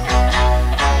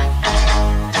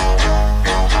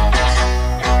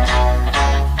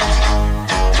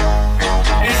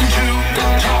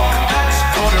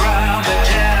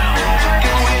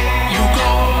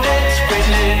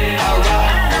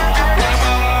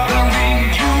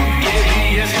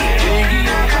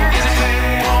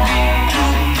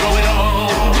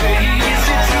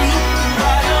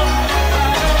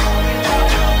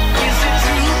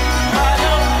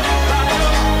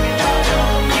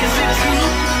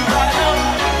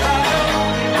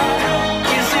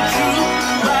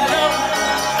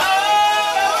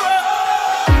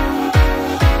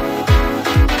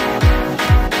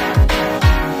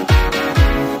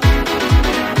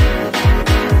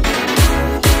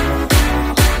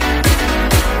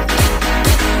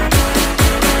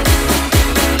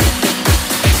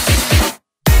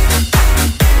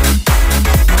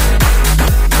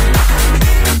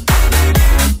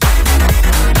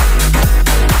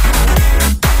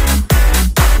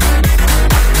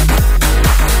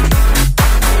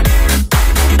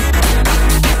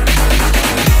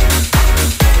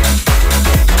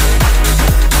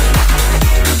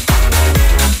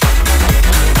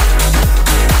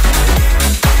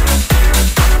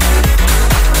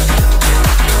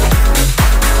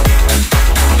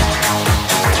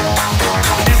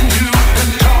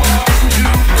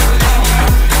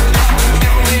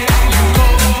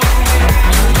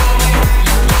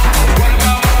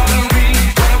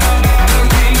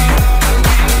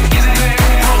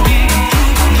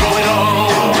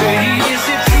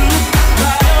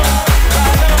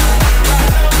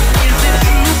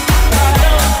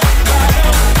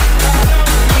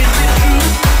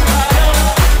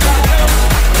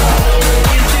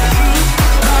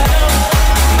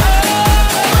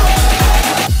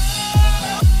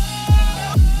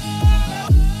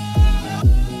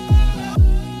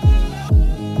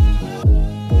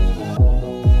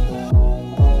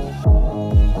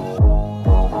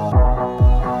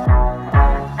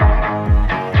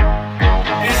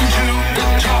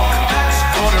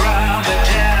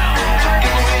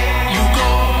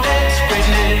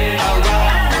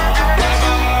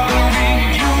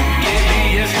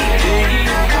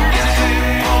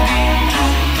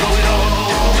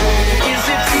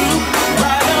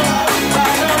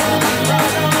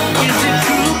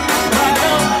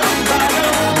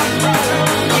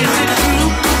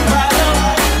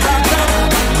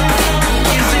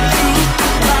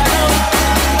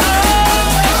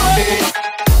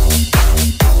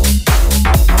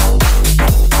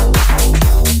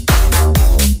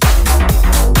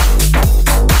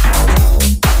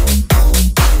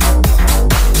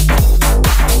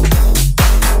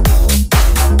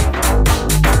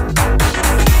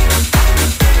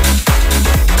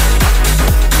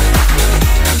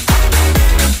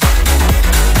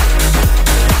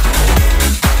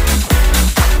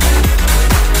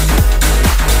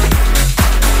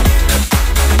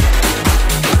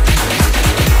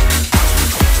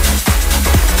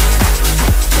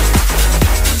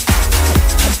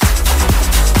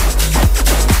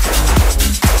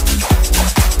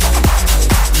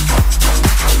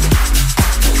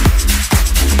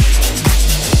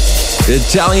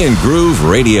 Italian Groove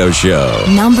Radio Show.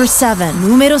 Number 7.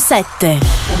 Numero 7.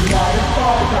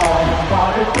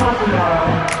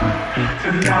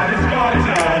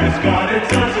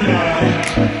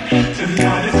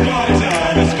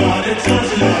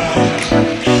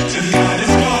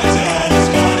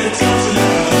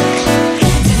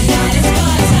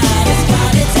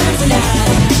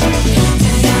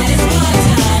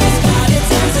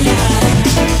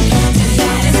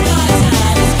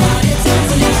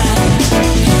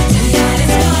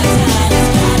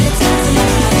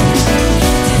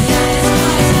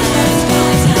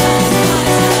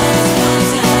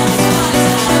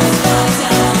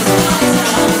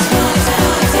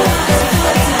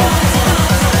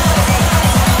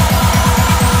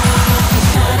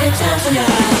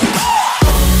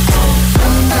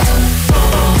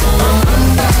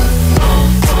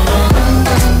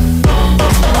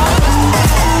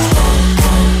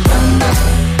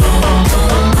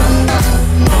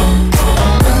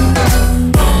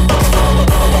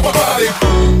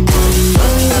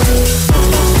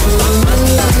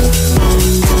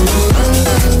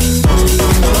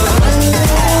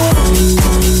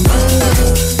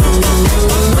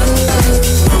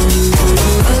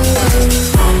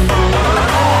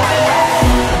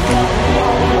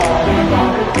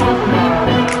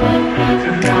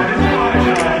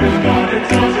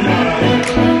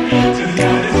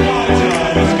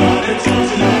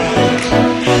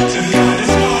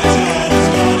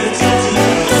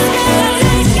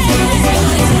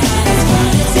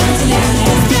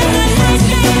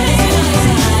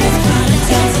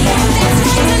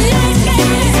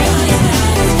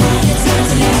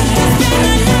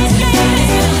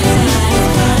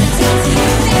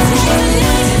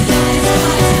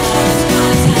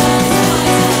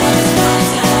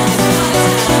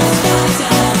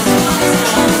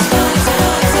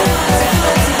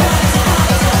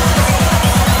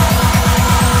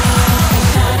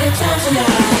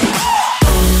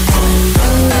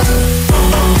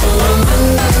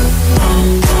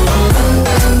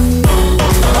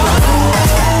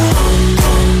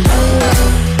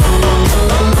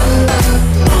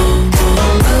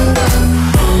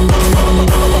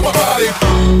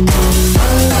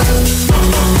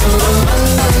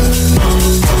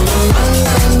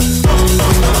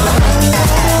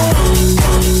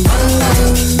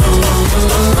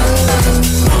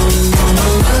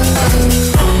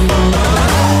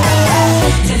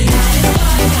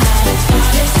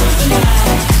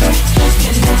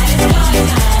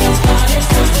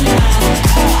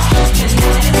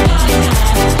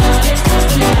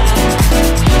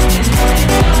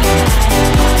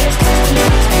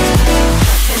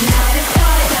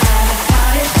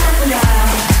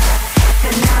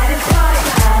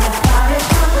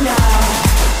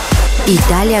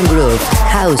 Italian Groove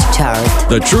House Chart.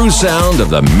 The true sound of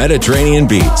the Mediterranean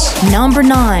beats. Number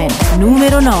 9,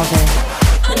 numero 9.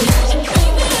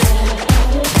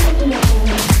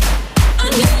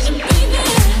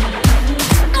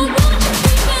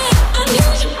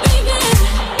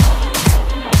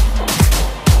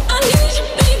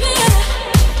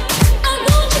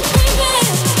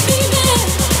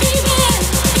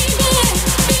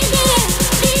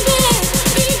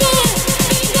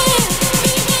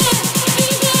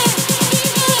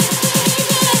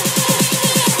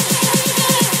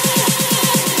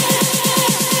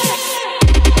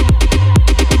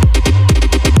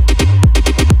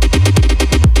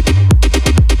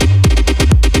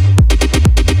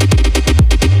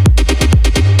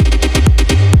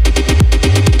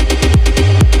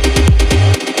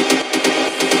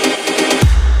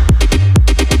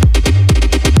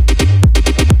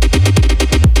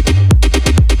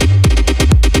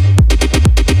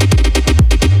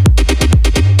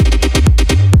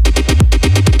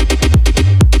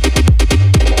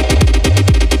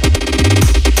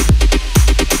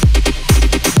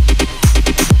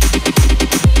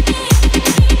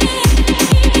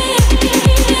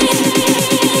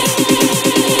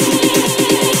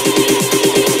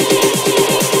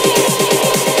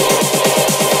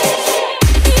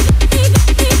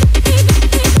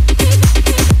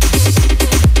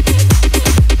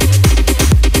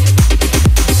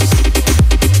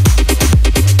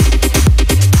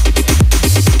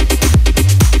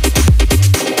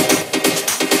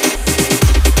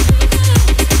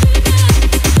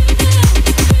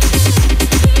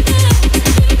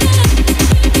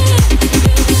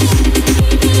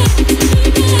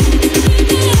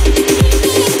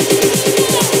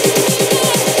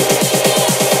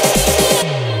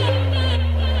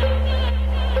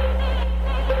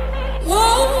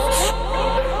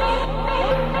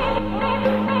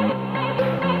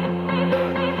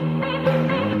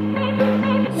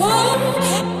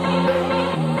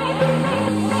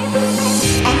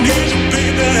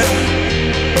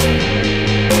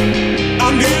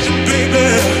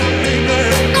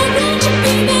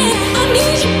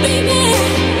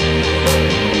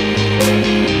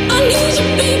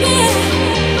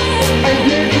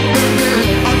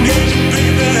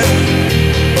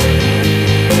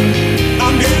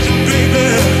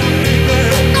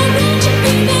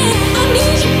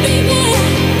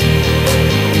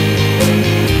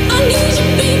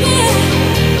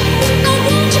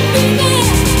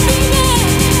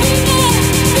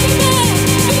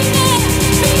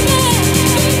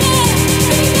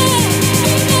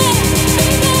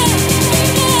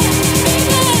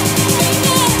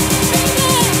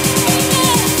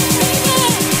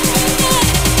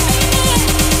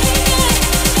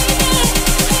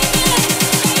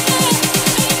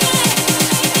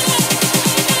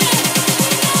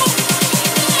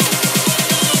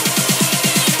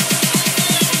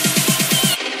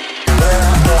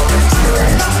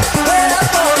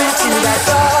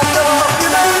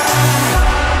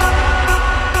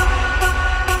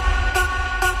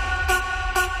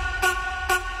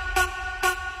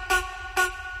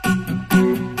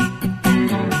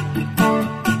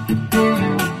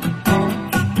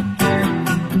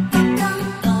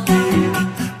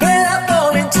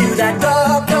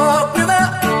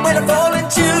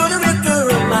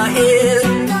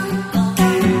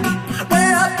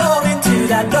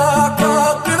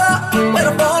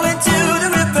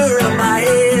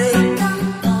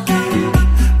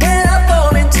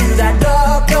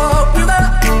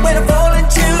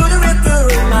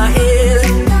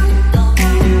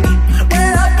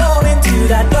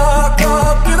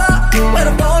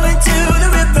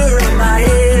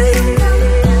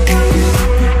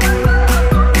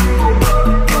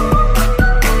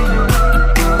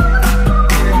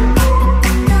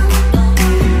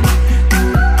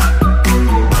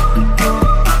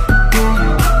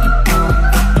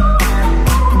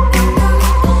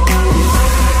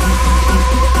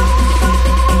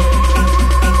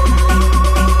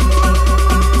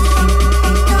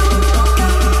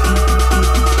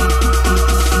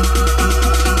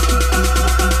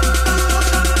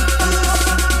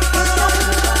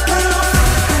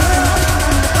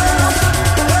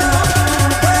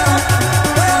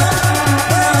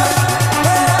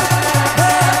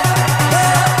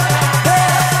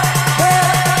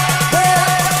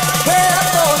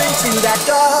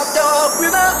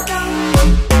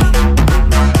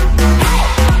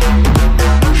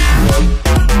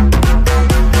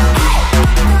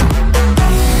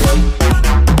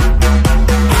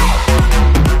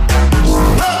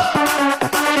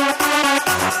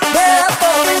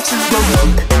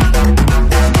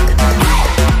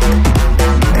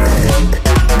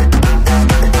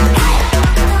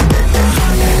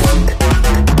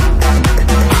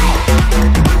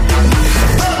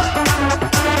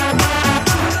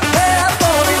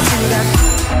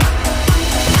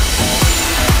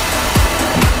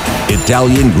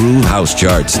 Italian Groove House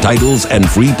Charts titles and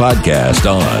free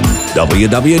podcast on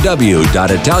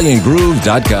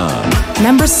www.italiangroove.com.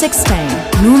 Number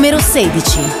 16, numero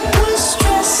 16.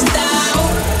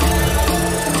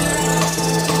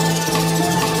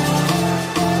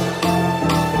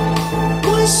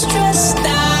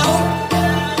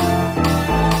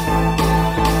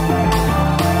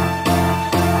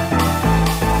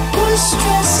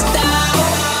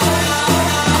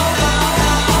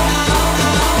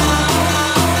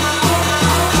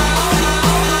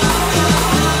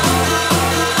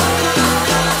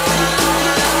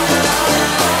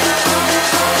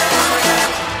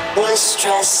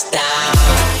 Stressed out.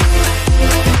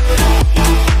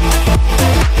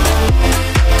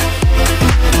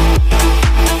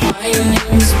 My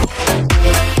name's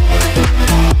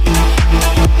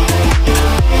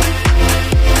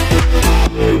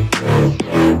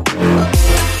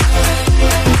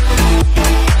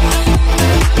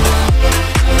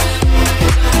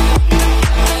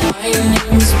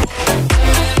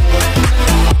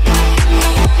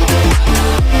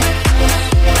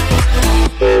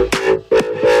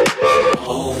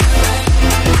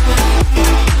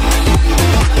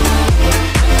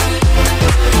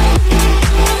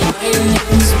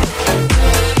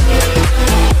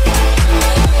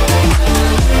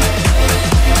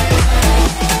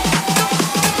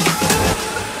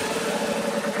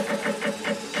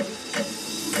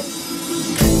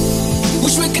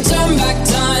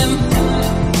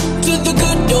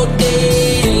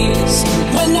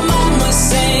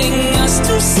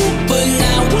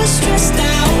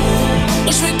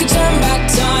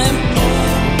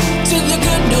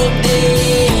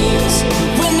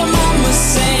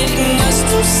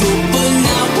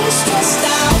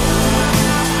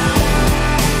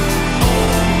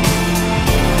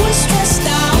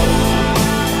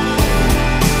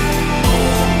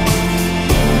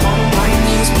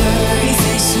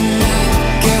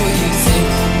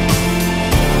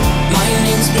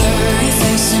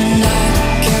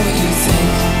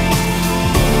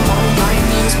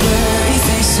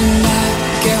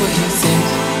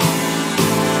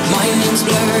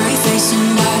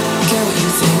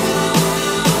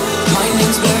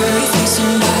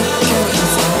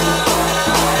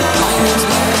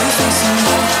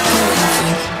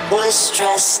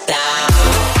stressed out.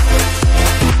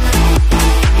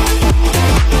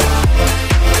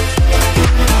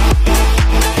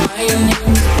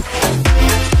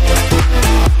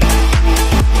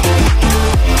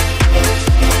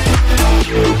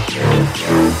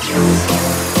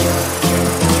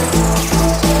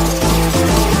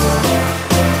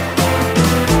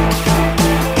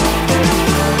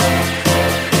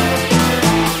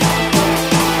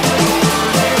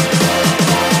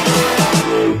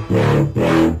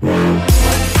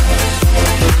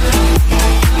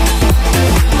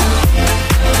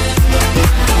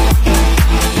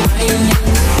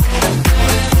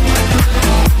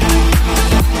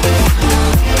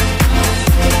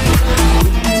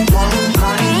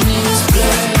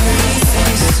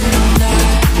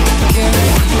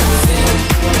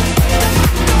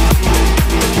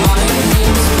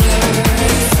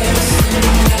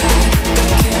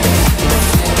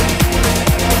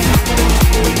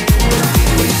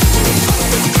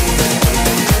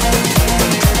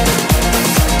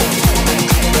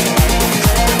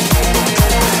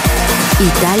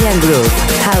 Italian Groove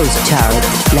House Chart,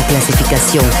 la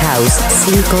clasificación house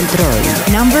sin control.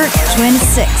 Number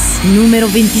 26, numero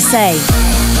 26.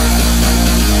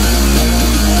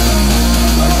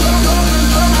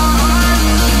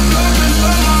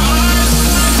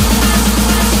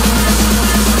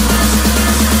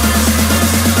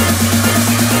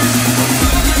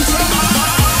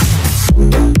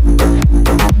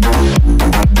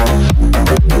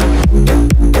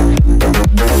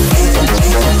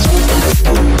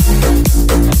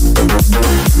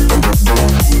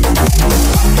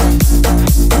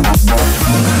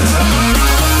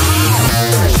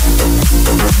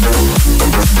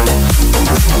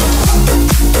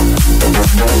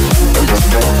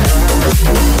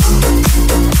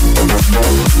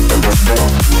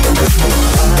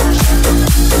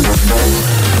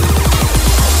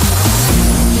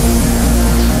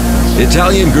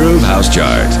 Italian Groove House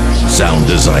Chart. Sound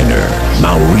designer,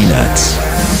 Maurinats.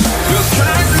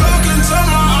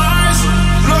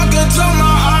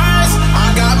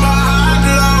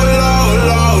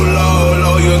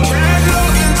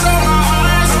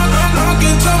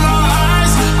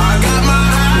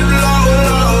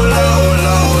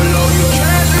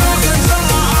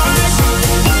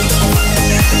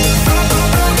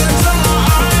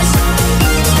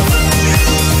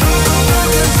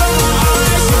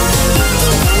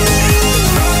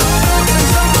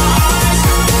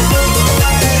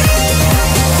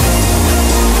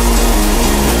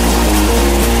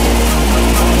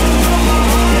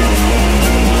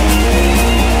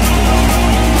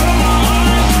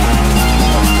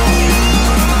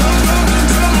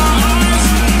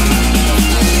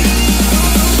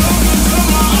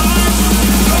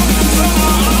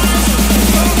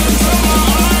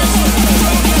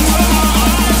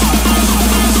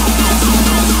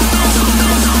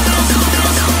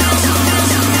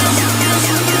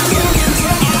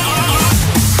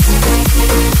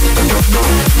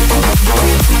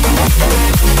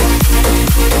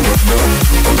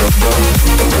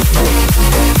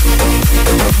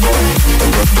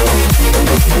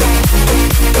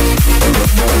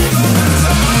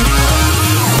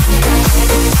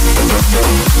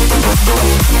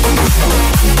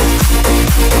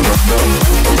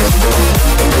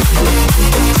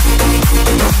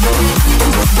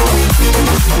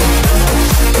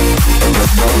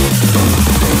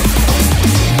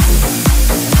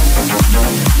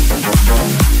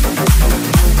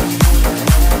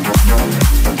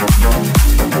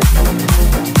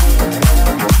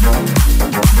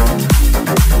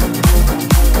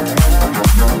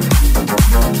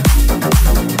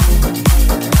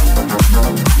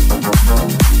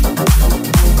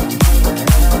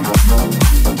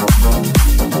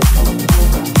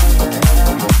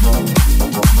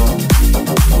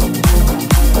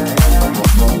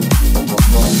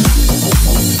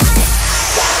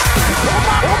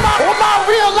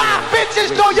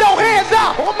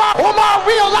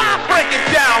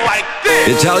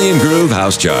 Italian Groove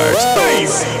House Chart.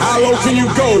 How low can you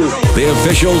go? The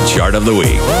official chart of the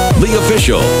week. The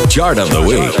official chart of the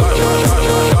week.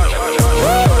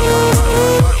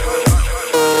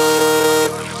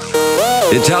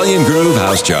 Italian Groove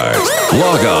House Chart.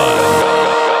 Log on.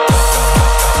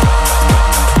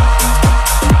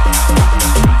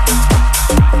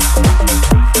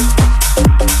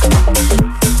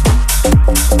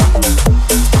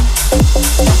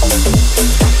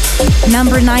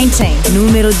 Number 19,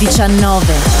 numero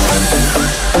 19.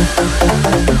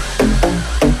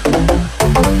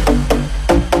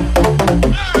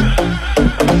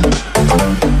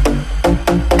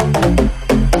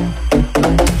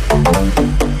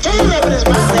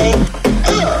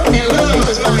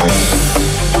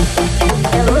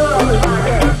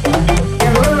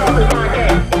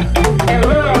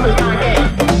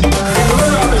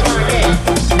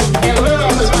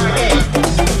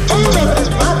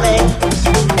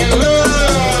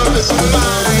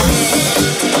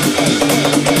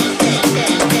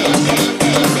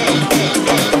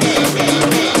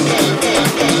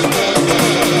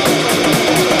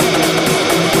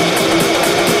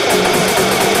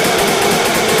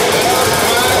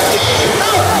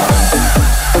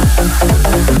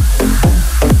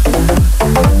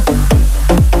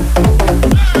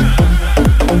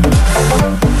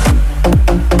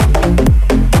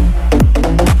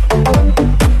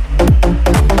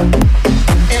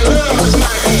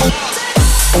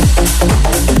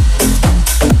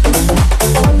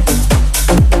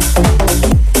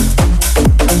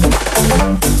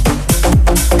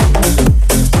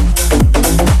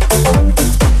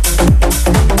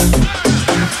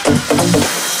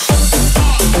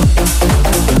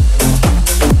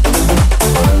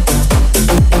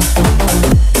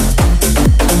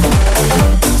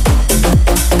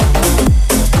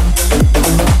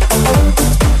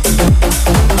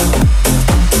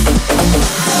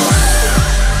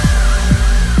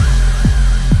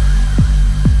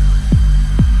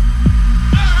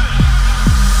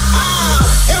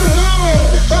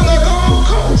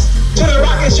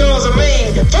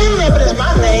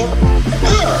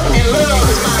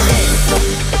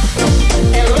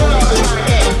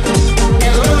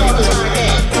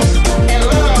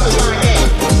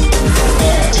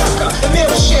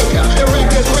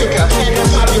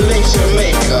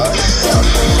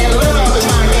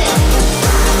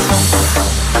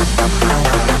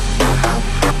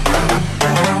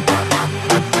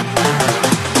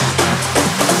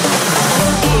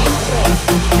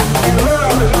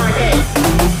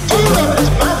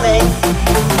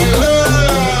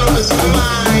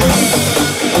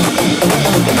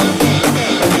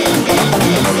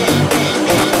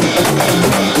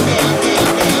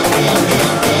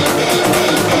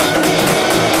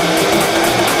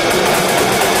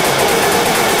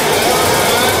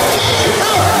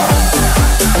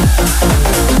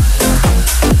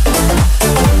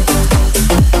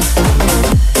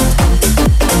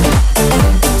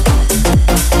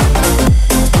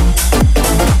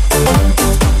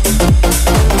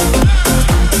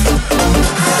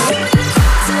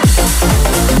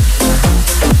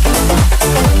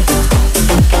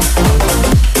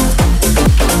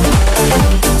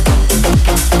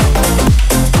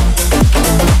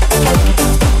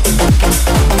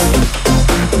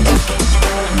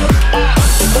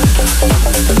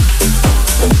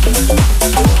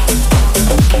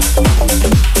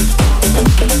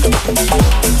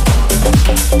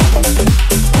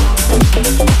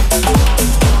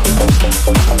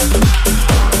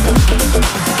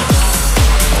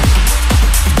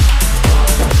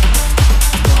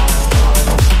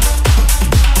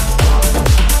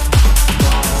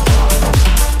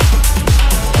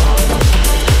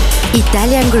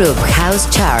 Italian Groove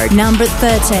House Chart. Number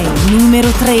 13, numero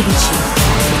 13.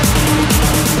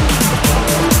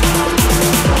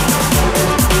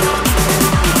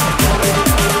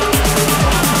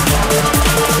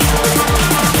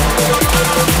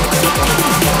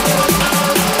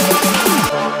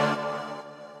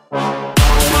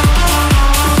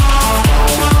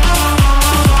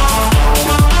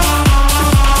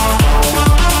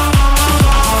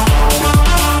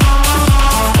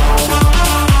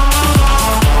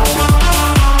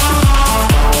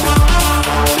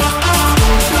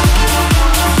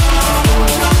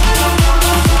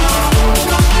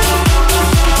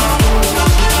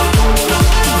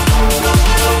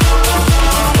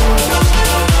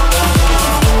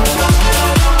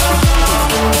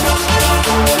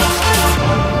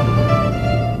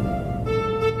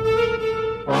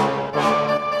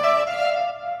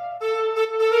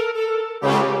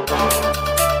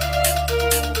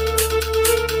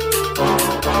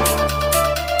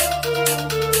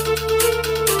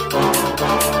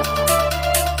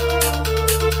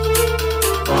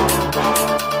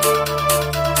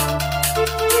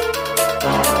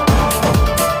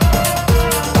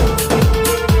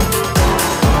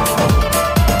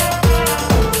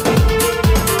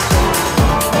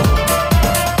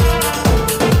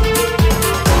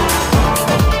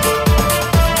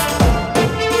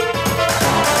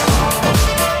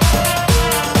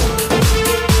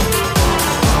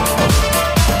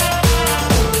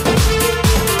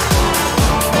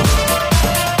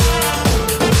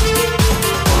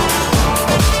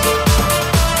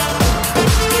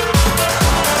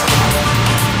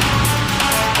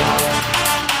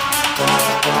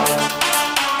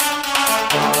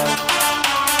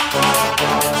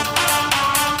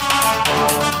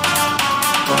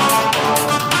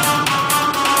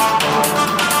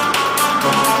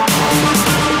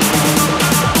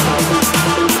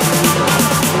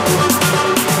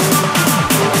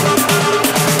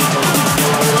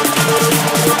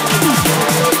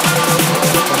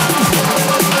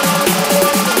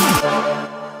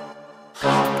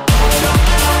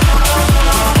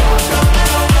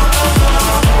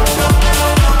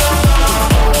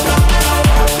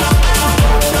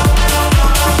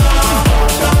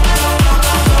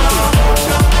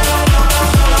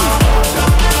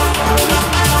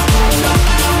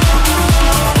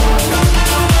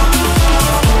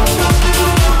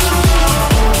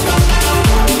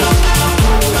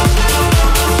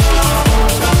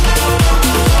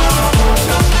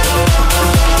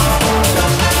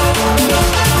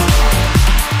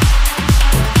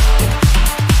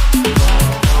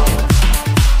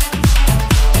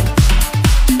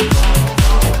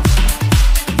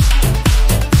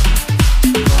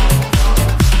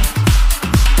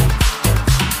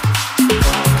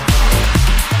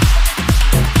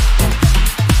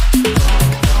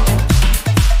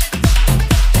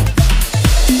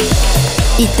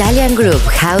 Italian Groove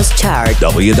House Chart.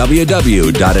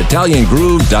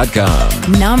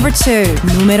 www.italiangroove.com. Number 2,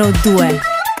 numero 2.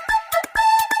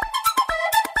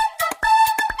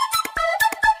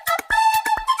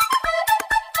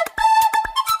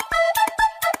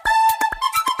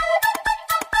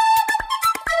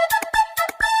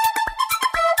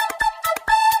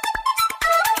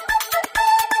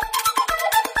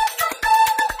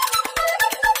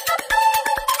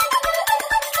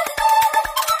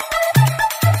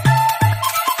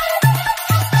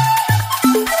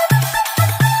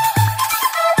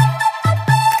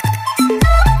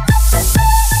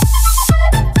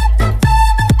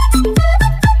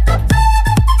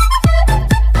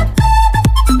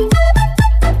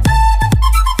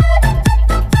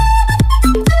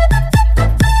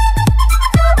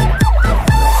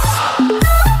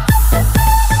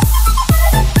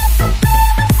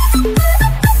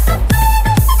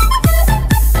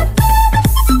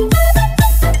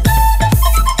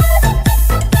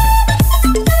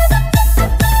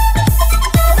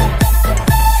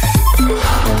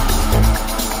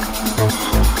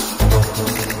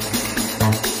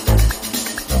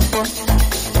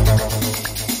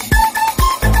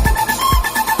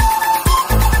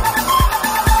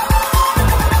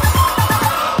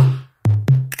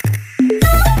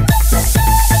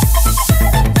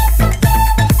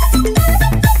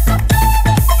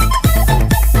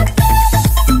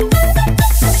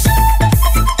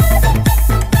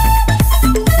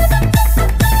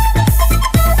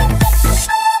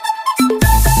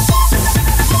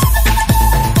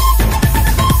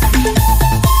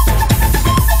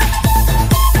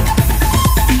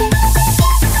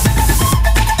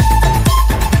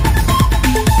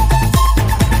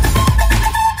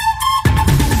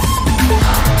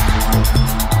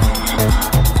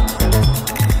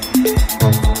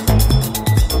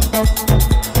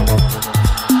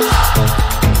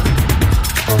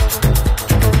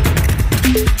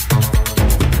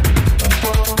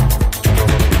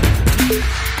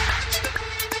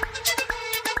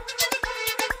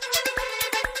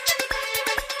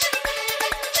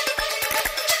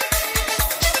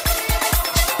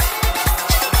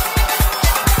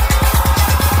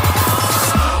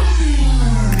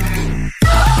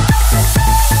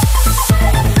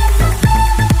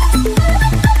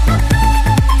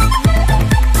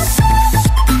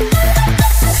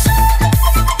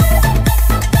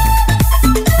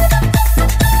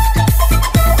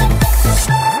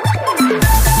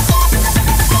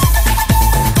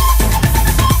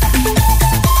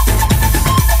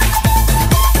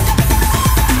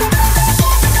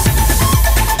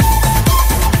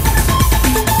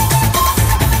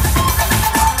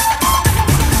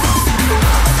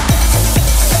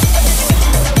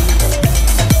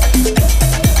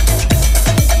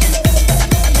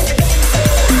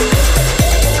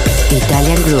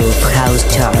 Italian Groove House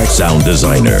Chart. Sound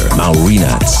designer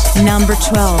Maurinats. Number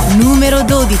 12, numero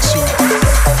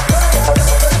 12.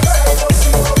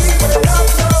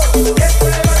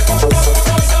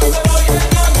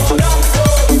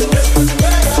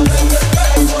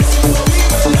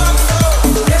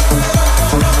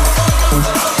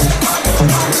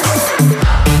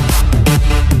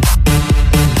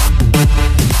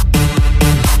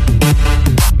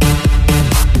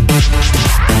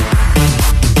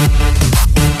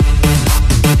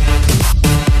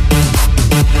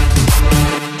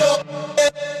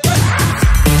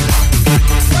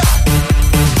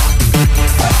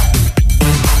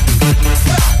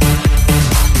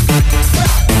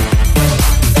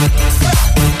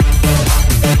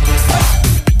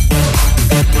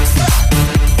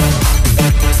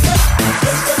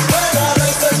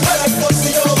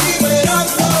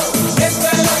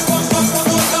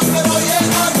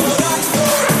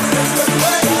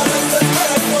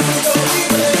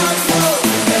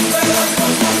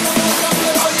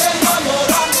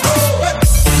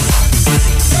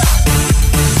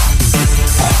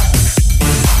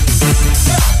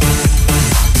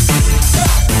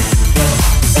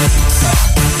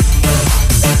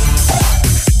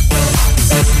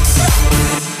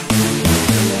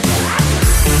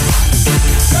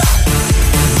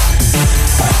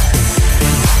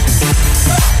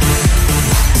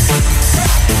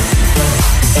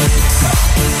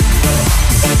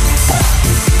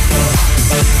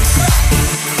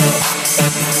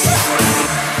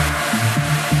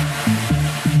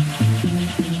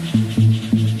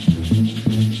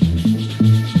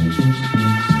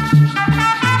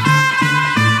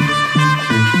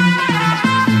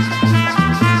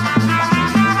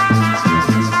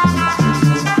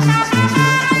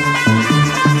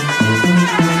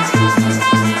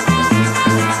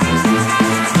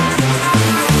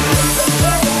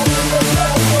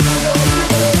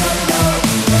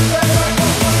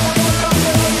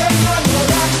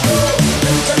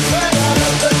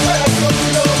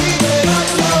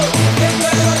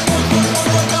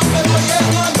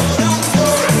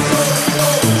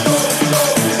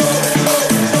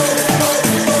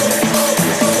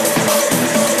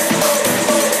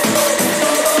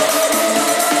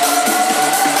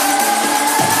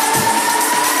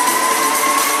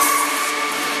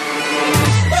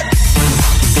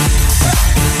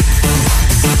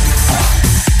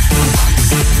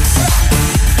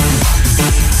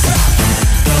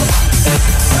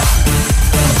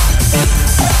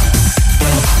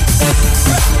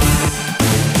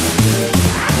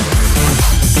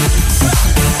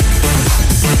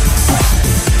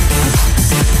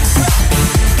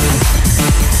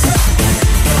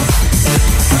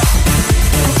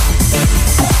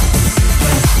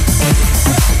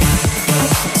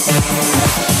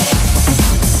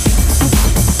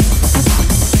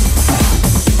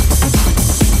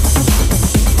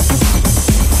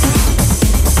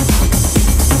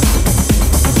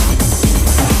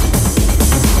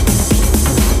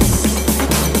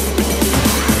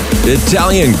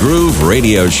 Italian Groove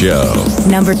Radio Show.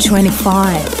 Number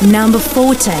 25. Number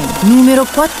 14. Numero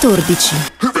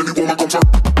 14.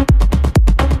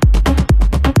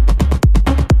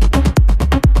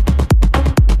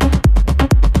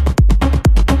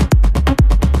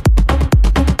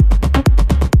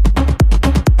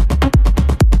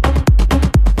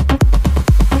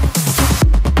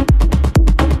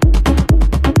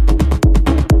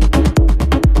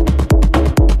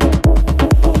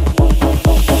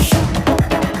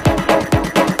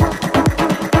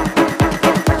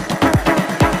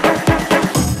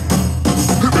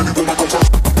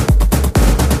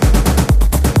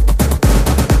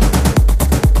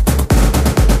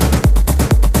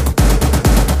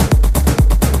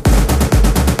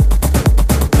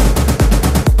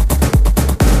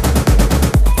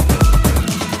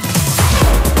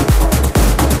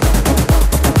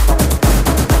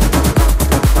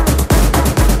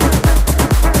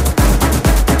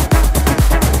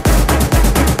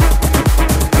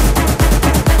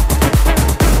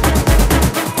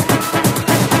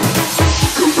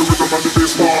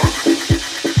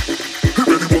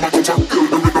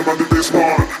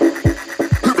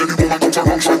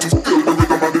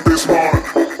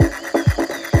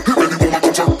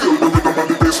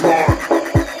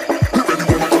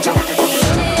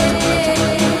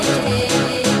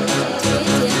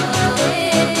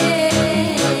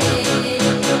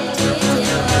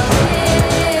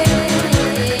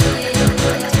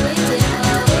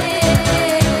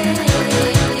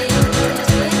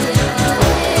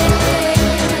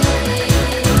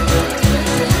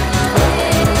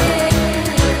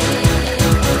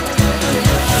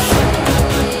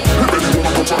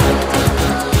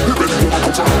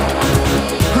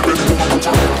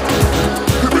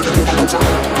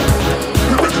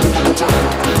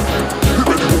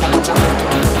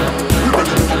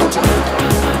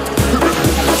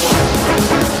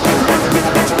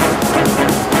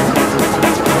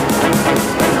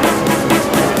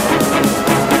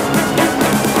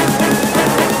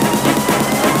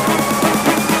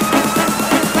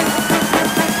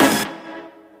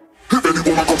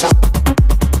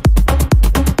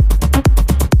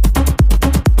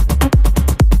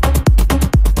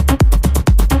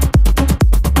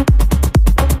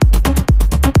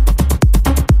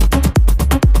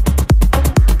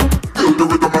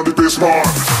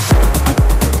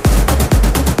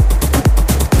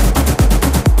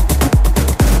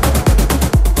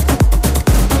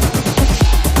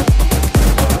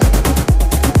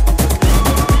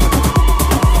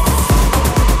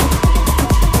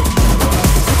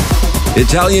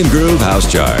 Italian Groove House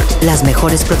Chart. Las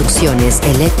mejores producciones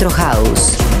Electro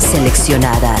House,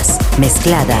 seleccionadas,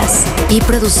 mezcladas y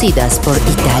producidas por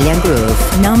Italian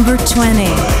Groove. Number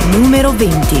 20. Numero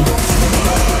 20.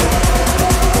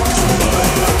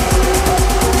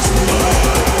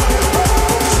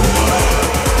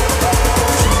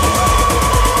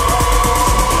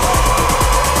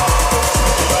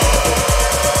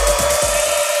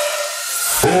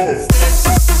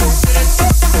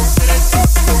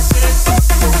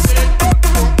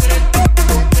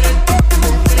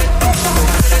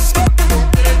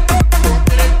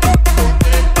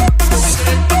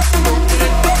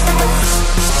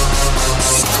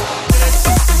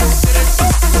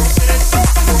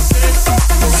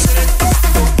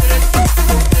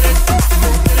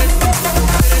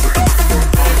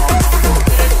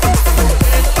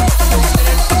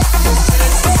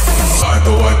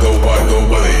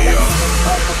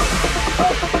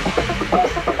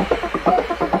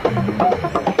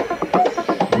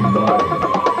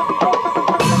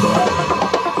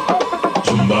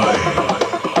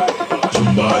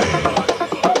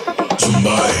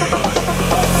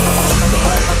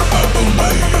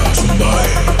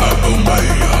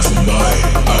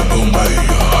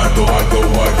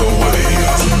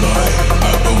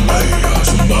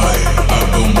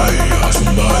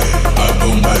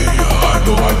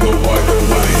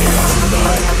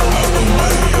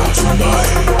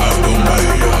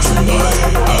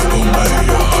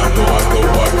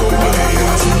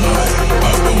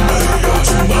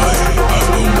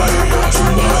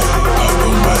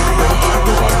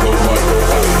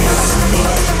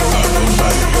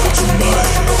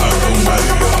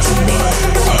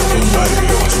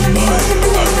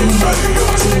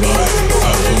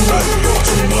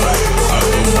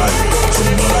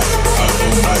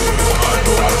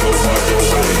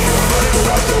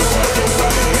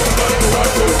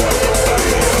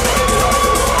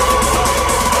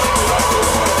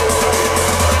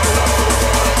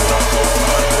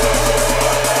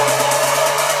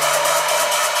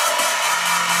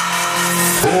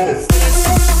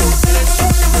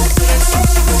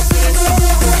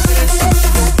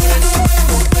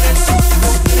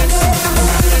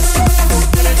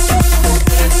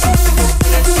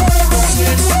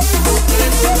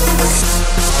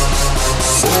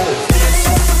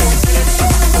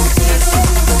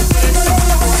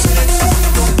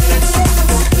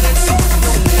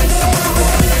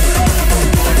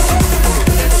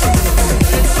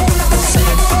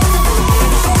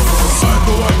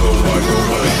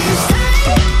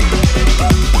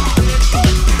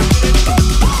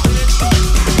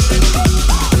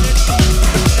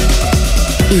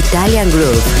 Italian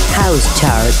Groove House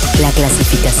Chart, la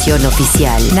clasificación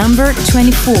oficial. Number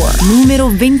 24, numero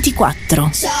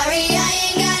 24. Sorry, I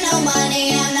ain't got no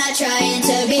money. I'm not trying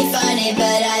to be funny,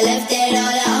 but I left it all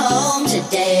at home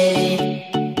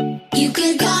today. You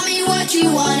can call me what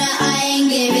you wanna. I ain't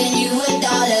giving you $1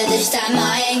 this time.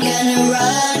 I ain't gonna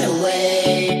run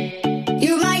away.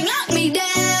 You might knock me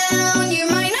down, you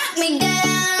might knock me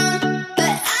down,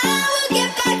 but I will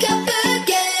get back up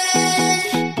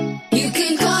again. You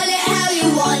can call it how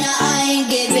you wanna. I ain't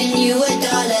giving you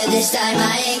 $1 this time.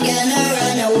 I ain't gonna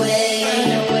run away.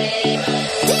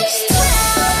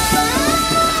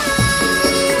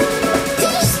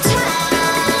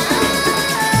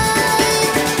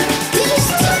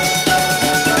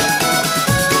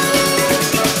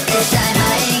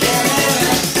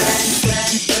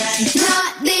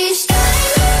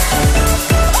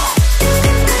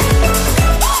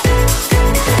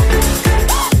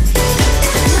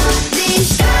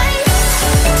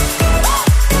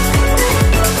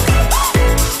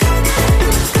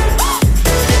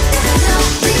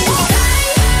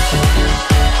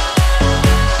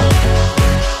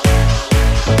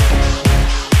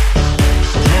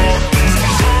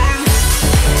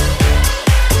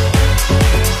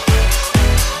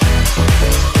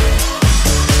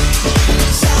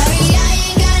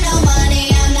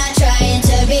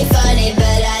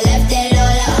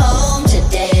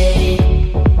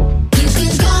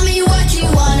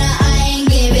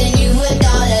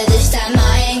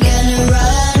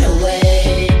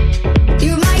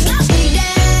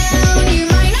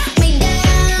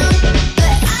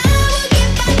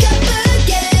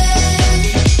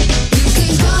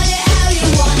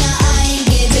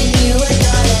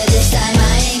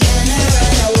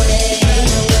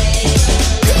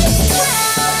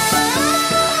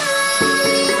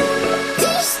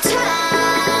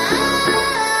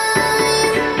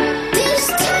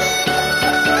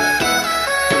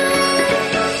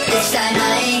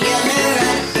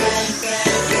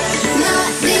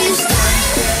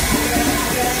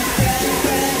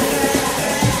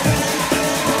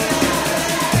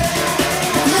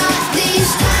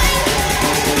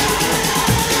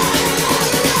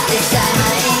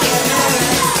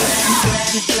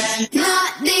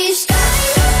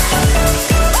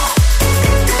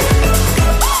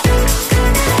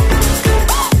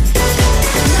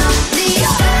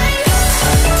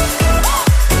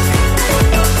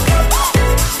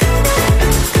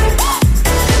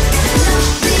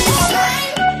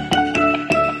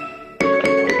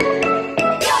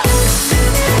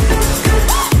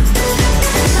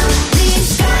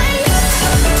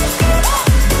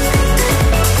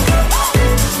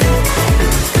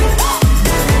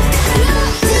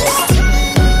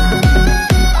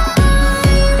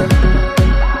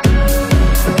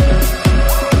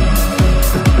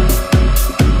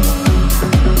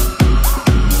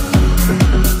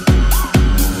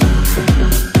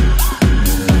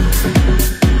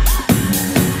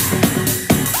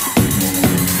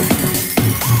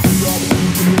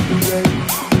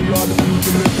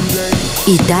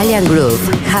 Italian Groove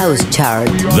House Chart.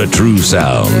 The true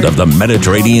sound of the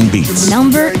Mediterranean beats.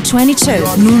 Number 22,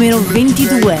 numero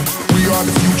 22. We are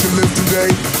the future, live today.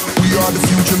 We are the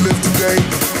future, live today.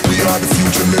 We are the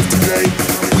future, live today.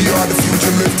 We are the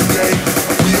future, live today.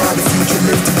 We are the future,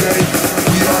 live today.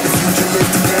 We are the future,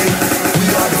 live today.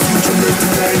 We are the future, live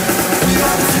today. We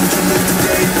are the future, live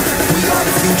today. We are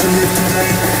the future, live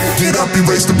today. Get up,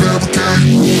 erase the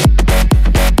barricade.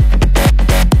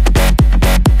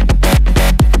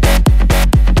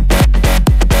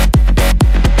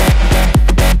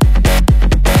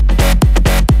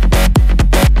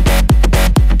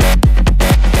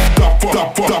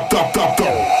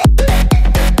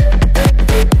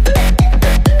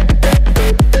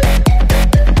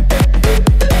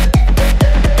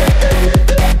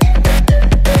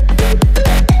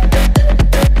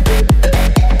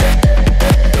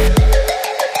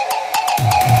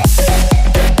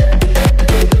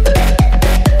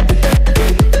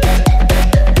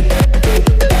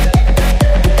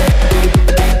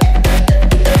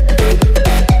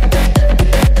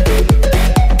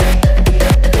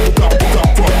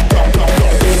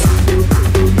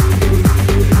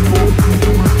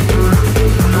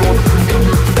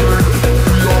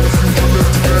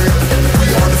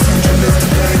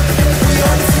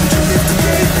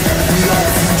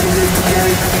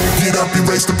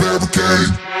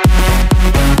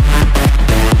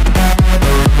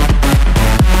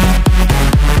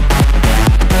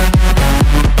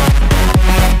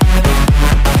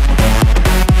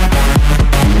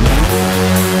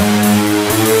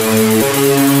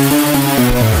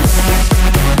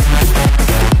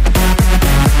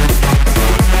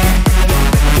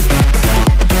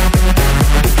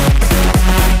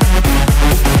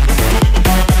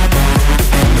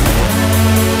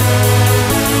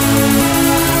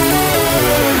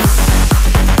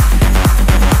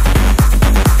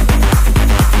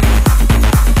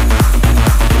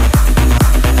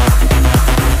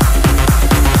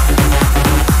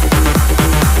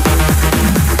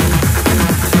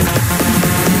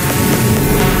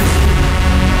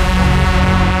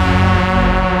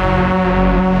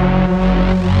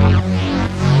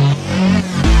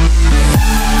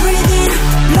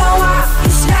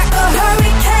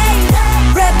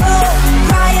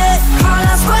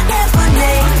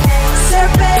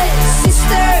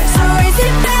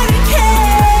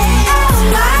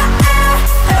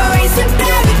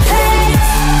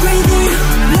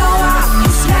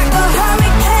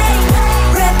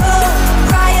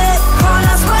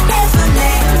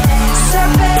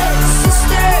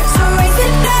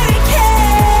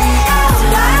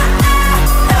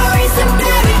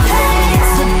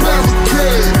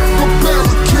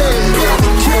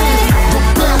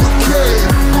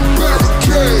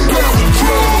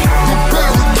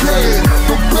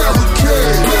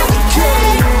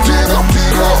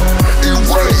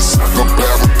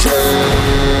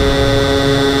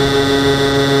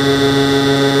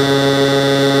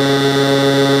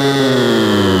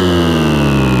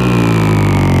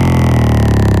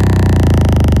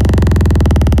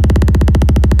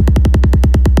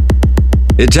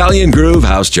 Italian Groove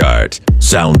House Chart.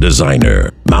 Sound designer,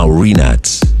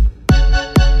 Maurinats. We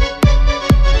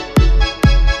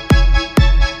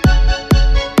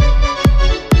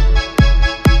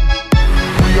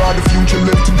are the future,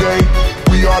 live today.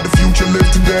 We are the future, live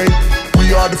today.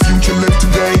 We are the future, live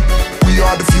today. We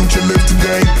are the future, live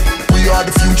today. We are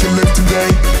the future, live today.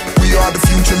 We are the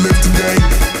future, live today.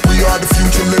 We are the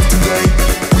future, live today.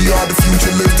 We are the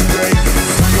future, live today.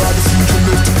 We are the future,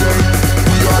 live today.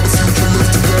 We are the future,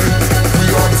 live today.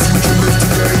 We are the future, live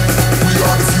today. We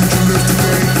are the future, live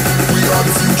today. We are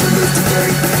the future, live today.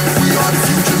 We are the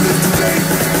future, live today.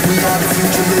 We are the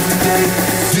future, live today.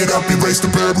 Get up, erase the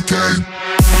barricade.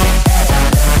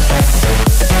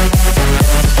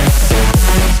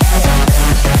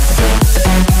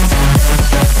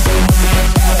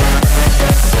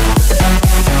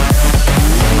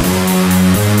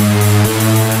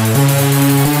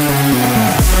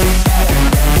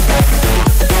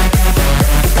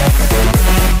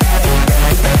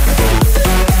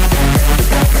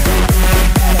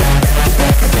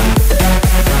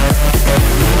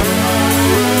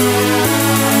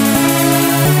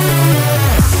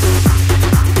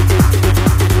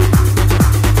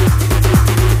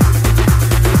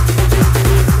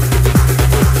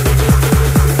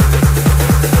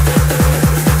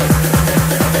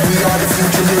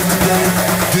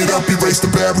 Erase the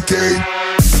barricade.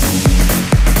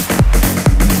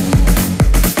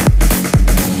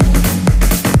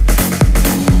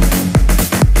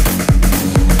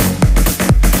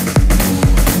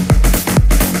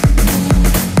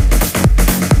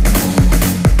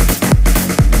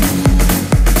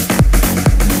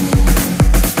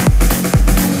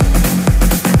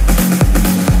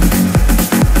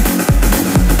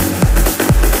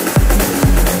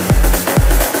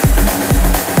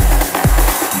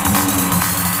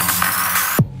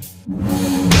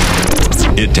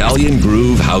 Italian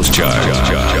Groove House Chart.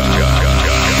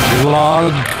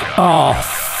 Log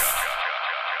off.